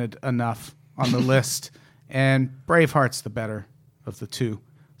represented enough on the list, and Braveheart's the better of the two.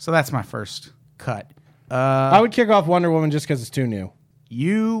 So that's my first cut. I would kick off Wonder Woman just because it's too new.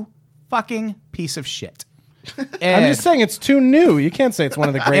 You fucking piece of shit. I'm Ed, just saying it's too new. You can't say it's one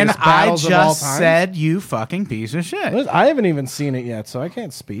of the and greatest I battles of all just time. said you fucking piece of shit. I haven't even seen it yet, so I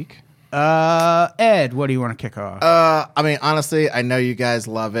can't speak. Ed, what do you want to kick off? I mean, honestly, I know you guys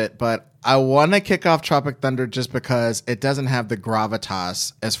love it, but I want to kick off Tropic Thunder just because it doesn't have the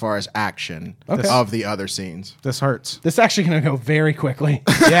gravitas as far as action of the other scenes. This hurts. This is actually going to go very quickly.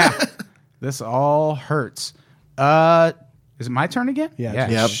 Yeah. This all hurts. Is it my turn again? Yeah.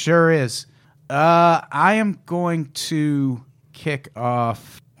 Yep. It sure is. I am going to kick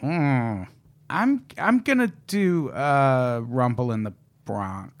off. I'm gonna do Rumble in the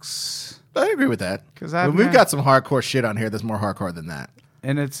Bronx. I agree with that 'Cause we've got some hardcore shit on here that's more hardcore than that.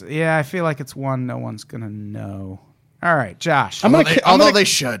 And I feel like it's one no one's gonna know. All right, Josh. Although they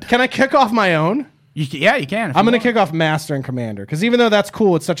should. Can I kick off my own? You can. if I'm you going to want. kick off Master and Commander because even though that's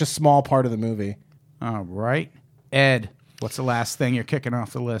cool, it's such a small part of the movie. All right, Ed. What's the last thing you're kicking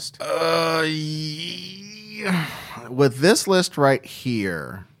off the list? With this list right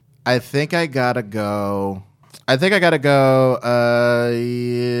here, I think I gotta go.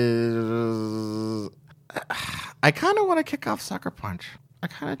 I kind of want to kick off Sucker Punch. I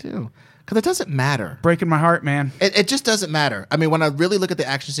kind of do. Because it doesn't matter. Breaking my heart, man. It just doesn't matter. I mean, when I really look at the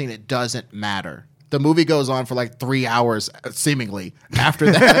action scene, it doesn't matter. The movie goes on for like 3 hours, seemingly,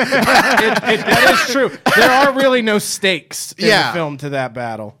 after that. That is true. There are really no stakes in the Yeah. film to that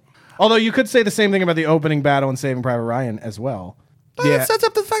battle. Although you could say the same thing about the opening battle in Saving Private Ryan as well. But it sets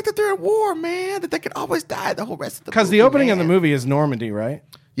up the fact that they're at war, man. That they could always die the whole rest of the movie. Because the opening of the man. movie is Normandy, right?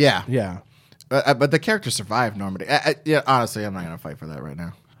 Yeah. Yeah. But the character survived Normandy. Yeah, honestly, I'm not going to fight for that right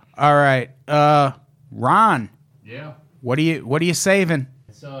now. All right, Ron. Yeah. What are you saving?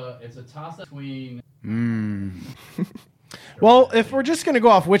 It's a toss up between Well, if we're just going to go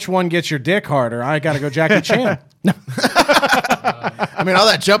off which one gets your dick harder, I got to go Jackie Chan. I mean, all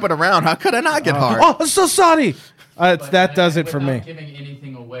that jumping around, how could I not get hard? Oh, I'm so sorry. but That does it for without me. Giving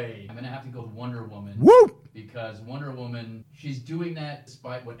anything away, I'm gonna have to go with Wonder Woman. Woo! Because Wonder Woman, she's doing that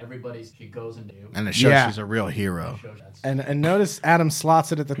despite what she goes and do. And it shows Yeah. she's a real hero. And notice Adam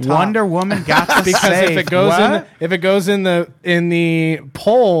slots it at the top. Wonder Woman got the because save. if it goes What? if it goes in the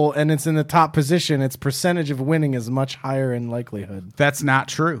poll and it's in the top position, its percentage of winning is much higher in likelihood. That's not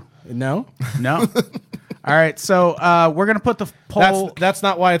true. No, No. All right, so we're gonna put the poll. that's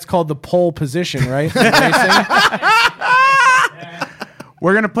not why it's called the pole position, right? In racing?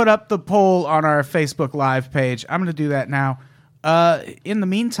 We're going to put up the poll on our Facebook Live page. I'm going to do that now. In the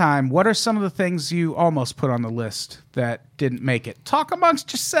meantime, what are some of the things you almost put on the list that didn't make it? Talk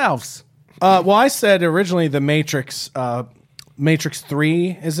amongst yourselves. Well, I said originally the Matrix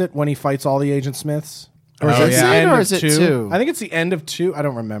 3, is it, when he fights all the Agent Smiths? Or Oh, is it yeah. the end Or of is it 2? I think it's the end of 2. I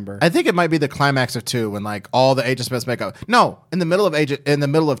don't remember. I think it might be the climax of 2 when like all the Agent Smiths make up. No, in the middle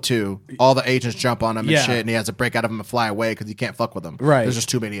of 2, all the agents jump on him Yeah. and shit, and he has to break out of him and fly away because you can't fuck with them. Right. There's just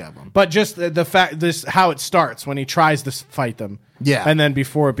too many of them. But just the fact, how it starts when he tries to fight them. Yeah. And then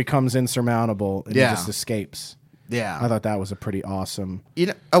before it becomes insurmountable and Yeah. he just escapes. Yeah. I thought that was a pretty awesome. You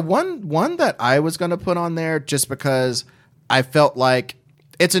know, one that I was going to put on there just because I felt like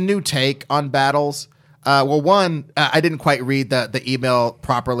it's a new take on battles. I didn't quite read the email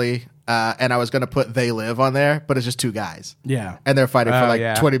properly, and I was going to put They Live on there, but it's just 2 guys. Yeah. And they're fighting for Oh, like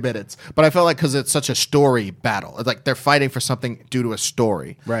yeah. 20 minutes. But I felt like because it's such a story battle, it's like they're fighting for something due to a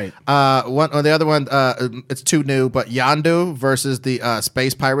story. Right. The other one, it's too new, but Yondu versus the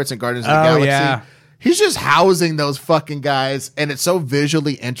Space Pirates and Guardians of the Oh, Galaxy. yeah. He's just housing those fucking guys, and it's so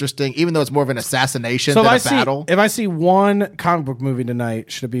visually interesting, even though it's more of an assassination So than if a battle. I see one comic book movie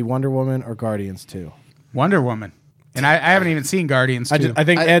tonight, should it be Wonder Woman or Guardians 2? Wonder Woman. And I haven't even seen Guardians 2. I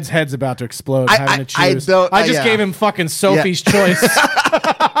think Ed's head's about to explode having to I choose. don't- I just yeah. gave him fucking Sophie's choice.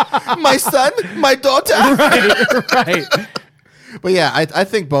 My son, my daughter. Right. But yeah, I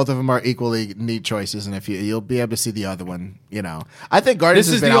think both of them are equally neat choices, and if you'll be able to see the other one, I think Guardians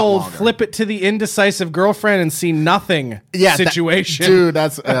This has is been the out old longer. flip it to the indecisive girlfriend and see nothing situation. dude.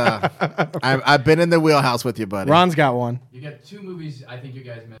 That's I've been in the wheelhouse with you, buddy. Ron's got one. You got 2 movies I think you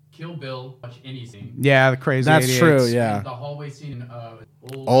guys missed. Kill Bill, watch any scene. yeah, the crazy That's 88s. true, And yeah. the hallway scene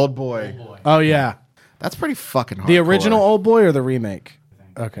in Old Boy. Oh, yeah. That's pretty fucking hardcore. The original Old Boy or the remake?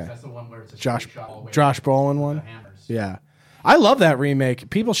 Okay. That's the one where it's a Josh straight shot all the way Josh up Brolin with one? the hammers. Yeah. I love that remake.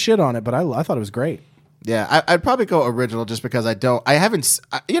 People shit on it, but I thought it was great. Yeah, I'd probably go original just because I haven't.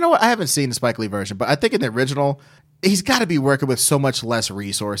 You know what? I haven't seen the Spike Lee version, but I think in the original, he's got to be working with so much less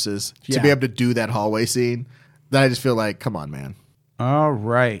resources to Yeah. be able to do that hallway scene that I just feel like, come on, man. All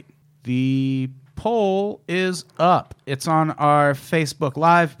right. The poll is up. It's on our Facebook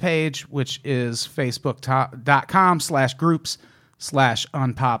Live page, which is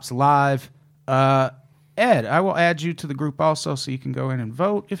facebook.com/groups/unpopslive. Ed, I will add you to the group also so you can go in and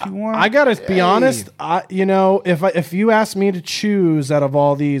vote if you want. I gotta be honest. If you ask me to choose out of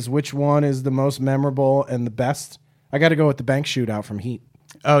all these, which one is the most memorable and the best, I got to go with the bank shootout from Heat.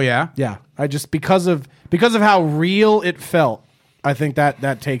 Oh, yeah? Yeah, I just because of how real it felt, I think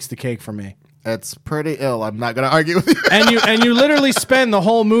that takes the cake for me. It's pretty ill. I'm not going to argue with you. And you literally spend the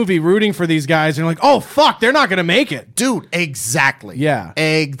whole movie rooting for these guys, and you're like, oh fuck, they're not gonna make it. Dude, exactly. Yeah.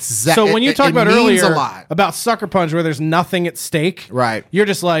 Exactly. So when you talked about means earlier a lot. about Sucker Punch, where there's nothing at stake, Right. You're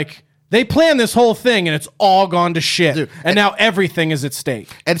just like, they planned this whole thing and it's all gone to shit, Dude, and now everything is at stake.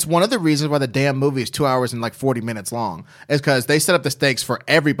 And it's one of the reasons why the damn movie is 2 hours and like 40 minutes long. Is because they set up the stakes for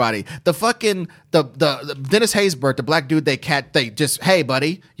everybody. The fucking the Dennis Haysbert, the black dude, they just, hey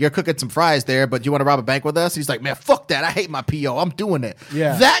buddy, you're cooking some fries there, but you want to rob a bank with us? He's like, man, fuck that. I hate my PO. I'm doing it.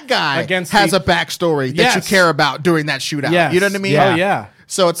 Yeah. That guy Against has the- a backstory that Yes. you care about during that shootout. Yes. You know what I mean? Oh, yeah.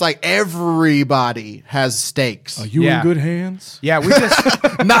 So it's like everybody has stakes. You Yeah. in good hands? Yeah, we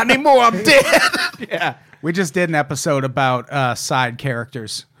just Not anymore. I'm dead. Yeah. we just did an episode about side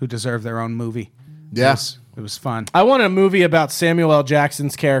characters who deserve their own movie. Yes. It was fun. I want a movie about Samuel L.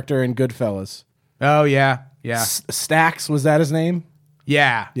 Jackson's character in Goodfellas. Oh, yeah. Yeah. Stax, was that his name?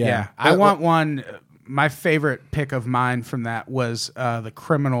 Yeah, Yeah. yeah. I want one. My favorite pick of mine from that was the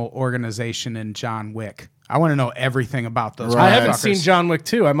criminal organization in John Wick. I want to know everything about those. Right. I haven't motherfuckers. seen John Wick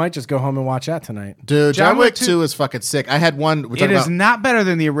 2. I might just go home and watch that tonight. Dude, John John Wick Wick 2 is fucking sick. I had one. we're It talking is about- not better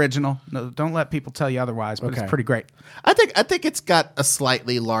than the original. No, don't let people tell you otherwise, but Okay. it's pretty great. I think it's got a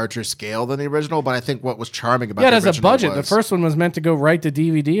slightly larger scale than the original, but I think what was charming about Yeah, it the has a original budget. The was- first one was meant to go right to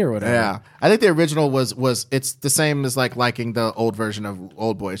DVD or whatever. Yeah, I think the original was it's the same as like liking the old version of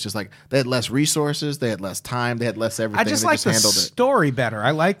Old Boy. It's just like they had less resources, they had less time, they had less everything. I just they like the handled it. story better.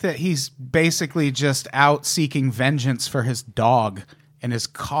 I like that he's basically just out seeking vengeance for his dog and his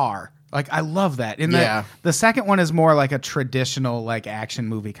car. Like, I love that. In Yeah. the second one is more like a traditional like action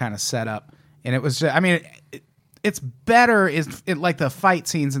movie kind of setup, and it was just, I mean, it's better. It like the fight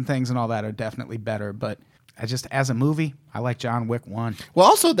scenes and things and all that are definitely better, but I just, as a movie, I like John Wick 1. Well,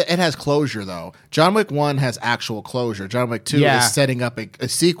 also it has closure though. John Wick 1 has actual closure. John Wick 2 Yeah. is setting up a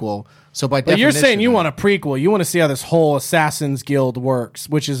sequel So by But you're definition, saying you want a prequel. You want to see how this whole Assassin's Guild works,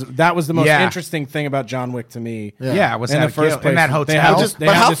 that was the most Yeah. interesting thing about John Wick to me. Yeah, was in that the first in place, that They hotel? have Just- they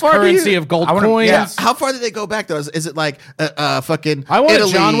but have how this far do you- currency of gold I wanna- coins. Yeah, how far did they go back though? Is it like fucking? I want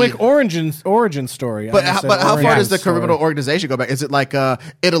Italy? a John Wick origin story. But I how, said but how far origin does the story. criminal organization go back? Is it like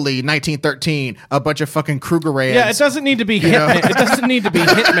Italy, 1913, a bunch of fucking Krugerrands? Yeah, it doesn't need to be Hitman. It doesn't need to be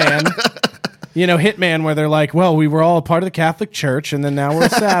Hitman. Hitman, where they're like, well, we were all a part of the Catholic Church, and then now we're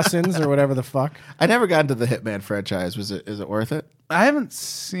assassins or whatever the fuck. I never got into the Hitman franchise. Is it worth it? I haven't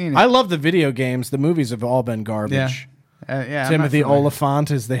seen it. I love the video games. The movies have all been garbage. yeah. Timothy I'm not familiar.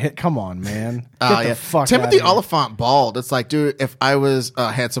 Oliphant is the hit. Come on, man. Get Oh the yeah, fuck Timothy outta here. Oliphant bald. It's like, dude, if I was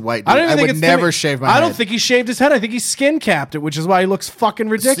a handsome white dude, I don't even think would it's never Timothy- shave my I head. don't think he shaved his head. I think he skin capped it, which is why he looks fucking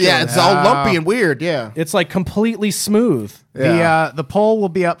ridiculous. Yeah, it's all lumpy and weird. Yeah. It's like completely smooth. The poll will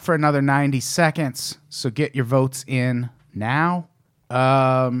be up for another 90 seconds, so get your votes in now.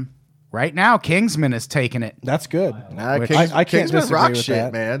 Right now, Kingsman is taking it. That's good. Nah, Which I can't Kingsman disagree rock with shit,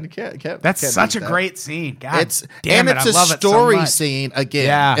 that. man. That's can't such a beat that. great scene. God It's damn and it, it's I a love it so story much. scene again.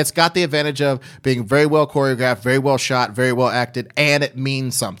 Yeah. It's got the advantage of being very well choreographed, very well shot, very well acted, and it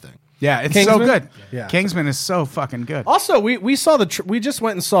means something. Yeah, it's Kingsman? so good. Yeah. Kingsman is so fucking good. Also, we saw we just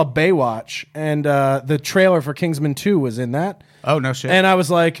went and saw Baywatch, and the trailer for Kingsman 2 was in that. Oh, no shit. And I was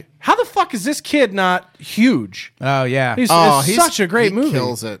like, how the fuck is this kid not huge? Oh, yeah. It's he's- such a great he movie.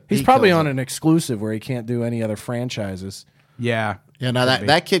 kills it. He's He probably kills on it. an exclusive where he can't do any other franchises. Yeah. Yeah, no,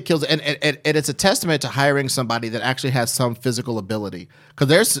 that kid kills it, and it's a testament to hiring somebody that actually has some physical ability. Because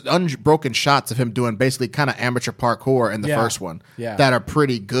there's unbroken shots of him doing basically kind of amateur parkour in the Yeah. first one Yeah. that are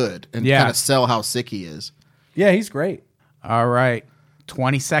pretty good and Yeah. kind of sell how sick he is. Yeah, he's great. All right.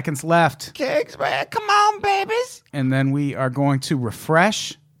 20 seconds left. Kingsman, come on, babies. And then we are going to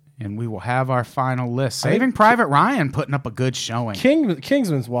refresh, and we will have our final list. Saving Private Ryan putting up a good showing.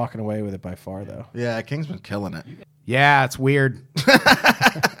 Kingsman's walking away with it by far, though. Yeah, Kingsman's killing it. Yeah, it's weird.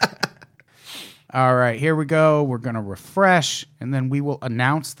 All right, here we go. We're going to refresh, and then we will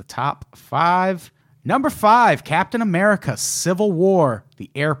announce the top 5. Number 5, Captain America Civil War,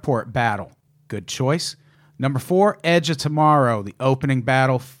 the airport battle. Good choice. Number 4, Edge of Tomorrow, the opening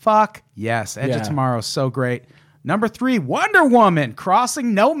battle. Fuck yes, Edge Yeah. of Tomorrow is so great. Number 3, Wonder Woman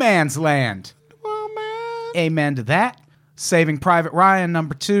Crossing No Man's Land. Amen to that. Saving Private Ryan,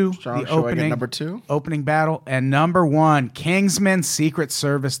 number 2. Strong the showing at opening, number 2. opening battle. And number 1, Kingsman Secret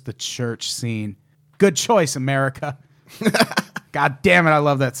Service, the church scene. Good choice, America. God damn it, I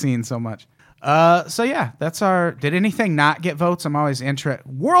love that scene so much. So yeah, that's our. Did anything not get votes? I'm always interested.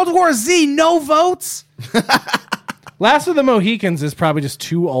 World War Z, no votes. Last of the Mohicans is probably just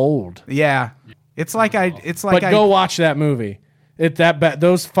too old. Yeah, it's like But go watch that movie.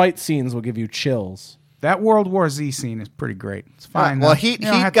 Those fight scenes will give you chills. that World War Z scene is pretty great. It's fine. Well, though. Heat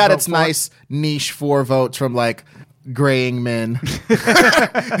You don't have to got vote its for it. nice niche 4 votes from like graying men.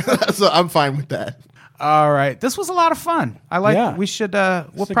 So I'm fine with that. All right, this was a lot of fun. I like. Yeah. We should. a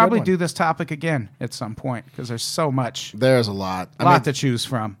We'll good probably one. do this topic again at some point because there's so much, There's a lot. I lot mean, to choose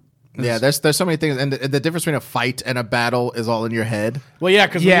from. yeah, there's so many things, and the difference between a fight and a battle is all in your head. Well, yeah,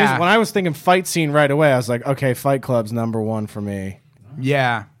 because Yeah. when I was thinking fight scene right away, I was like, okay, Fight Club's number 1 for me.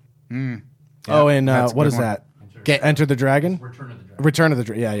 Yeah. Oh, and that's a what good is one. that? Enter the Dragon? Return of the Dragon. Return of the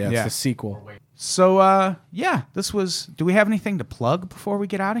Dragon. Yeah, it's Yeah. the sequel. So, yeah, this was. Do we have anything to plug before we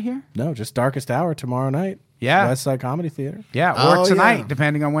get out of here? No, just Darkest Hour tomorrow night. Yeah. West Side Comedy Theater. Yeah, Oh, or tonight, yeah.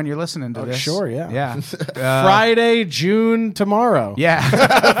 depending on when you're listening to this. sure, yeah. Yeah. Friday, June tomorrow. Yeah.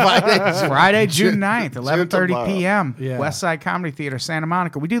 Friday, June 9th, 11:30 tomorrow. p.m. Yeah. West Side Comedy Theater, Santa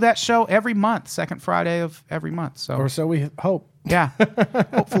Monica. We do that show every month, second Friday of every month. So, Or so we hope. yeah,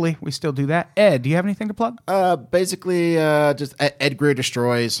 hopefully we still do that. Ed, do you have anything to plug? Basically, just Ed Greer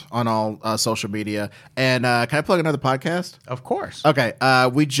Destroys on all social media. And can I plug another podcast? Of course. Okay,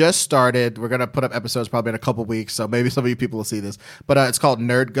 we just started. We're gonna put up episodes probably in a couple weeks, so maybe some of you people will see this. But it's called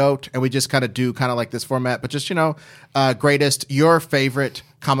Nerd Goat, and we just kind of do kind of like this format, but just greatest your favorite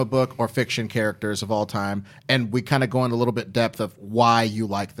comic book or fiction characters of all time, and we kind of go into a little bit depth of why you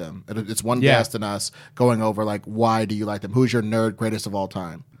like them. It's one Yeah. guest and us going over like why do you like them? Who's your nerd greatest of all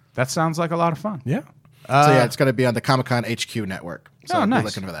time? That sounds like a lot of fun. Yeah. So yeah, it's gonna be on the Comic-Con HQ network. So Oh, be nice.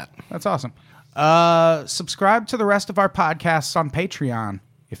 looking for that. That's awesome. Subscribe to the rest of our podcasts on Patreon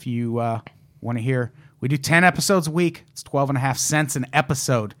if you want to hear. We do 10 episodes a week. It's 12.5 cents an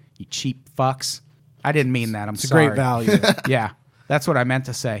episode, you cheap fucks. I didn't mean that. I'm It's a sorry. great value. Yeah, that's what I meant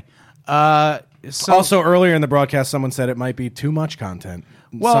to say. So, Also, earlier in the broadcast, someone said it might be too much content.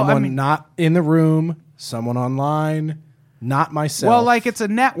 Well, someone I mean- not in the room, someone online. not myself. Well, like it's a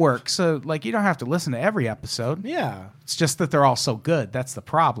network, so like you don't have to listen to every episode. yeah, It's just that they're all so good. That's the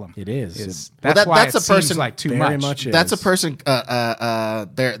problem. it is. That's why that's it a person seems like too very much. much is. That's a person.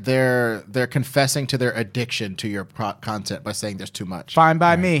 They're confessing to their addiction to your content by saying there's too much. Fine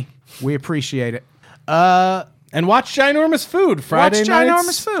by me. We appreciate it. And watch Ginormous Food Friday Ginormous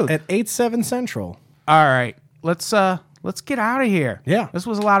nights Food. at 8/7 Central. All right, let's get out of here. Yeah. This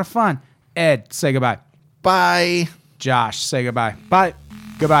was a lot of fun. Ed, say goodbye. Bye. Josh, say goodbye. Bye.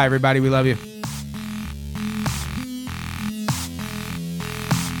 Goodbye, everybody. We love you.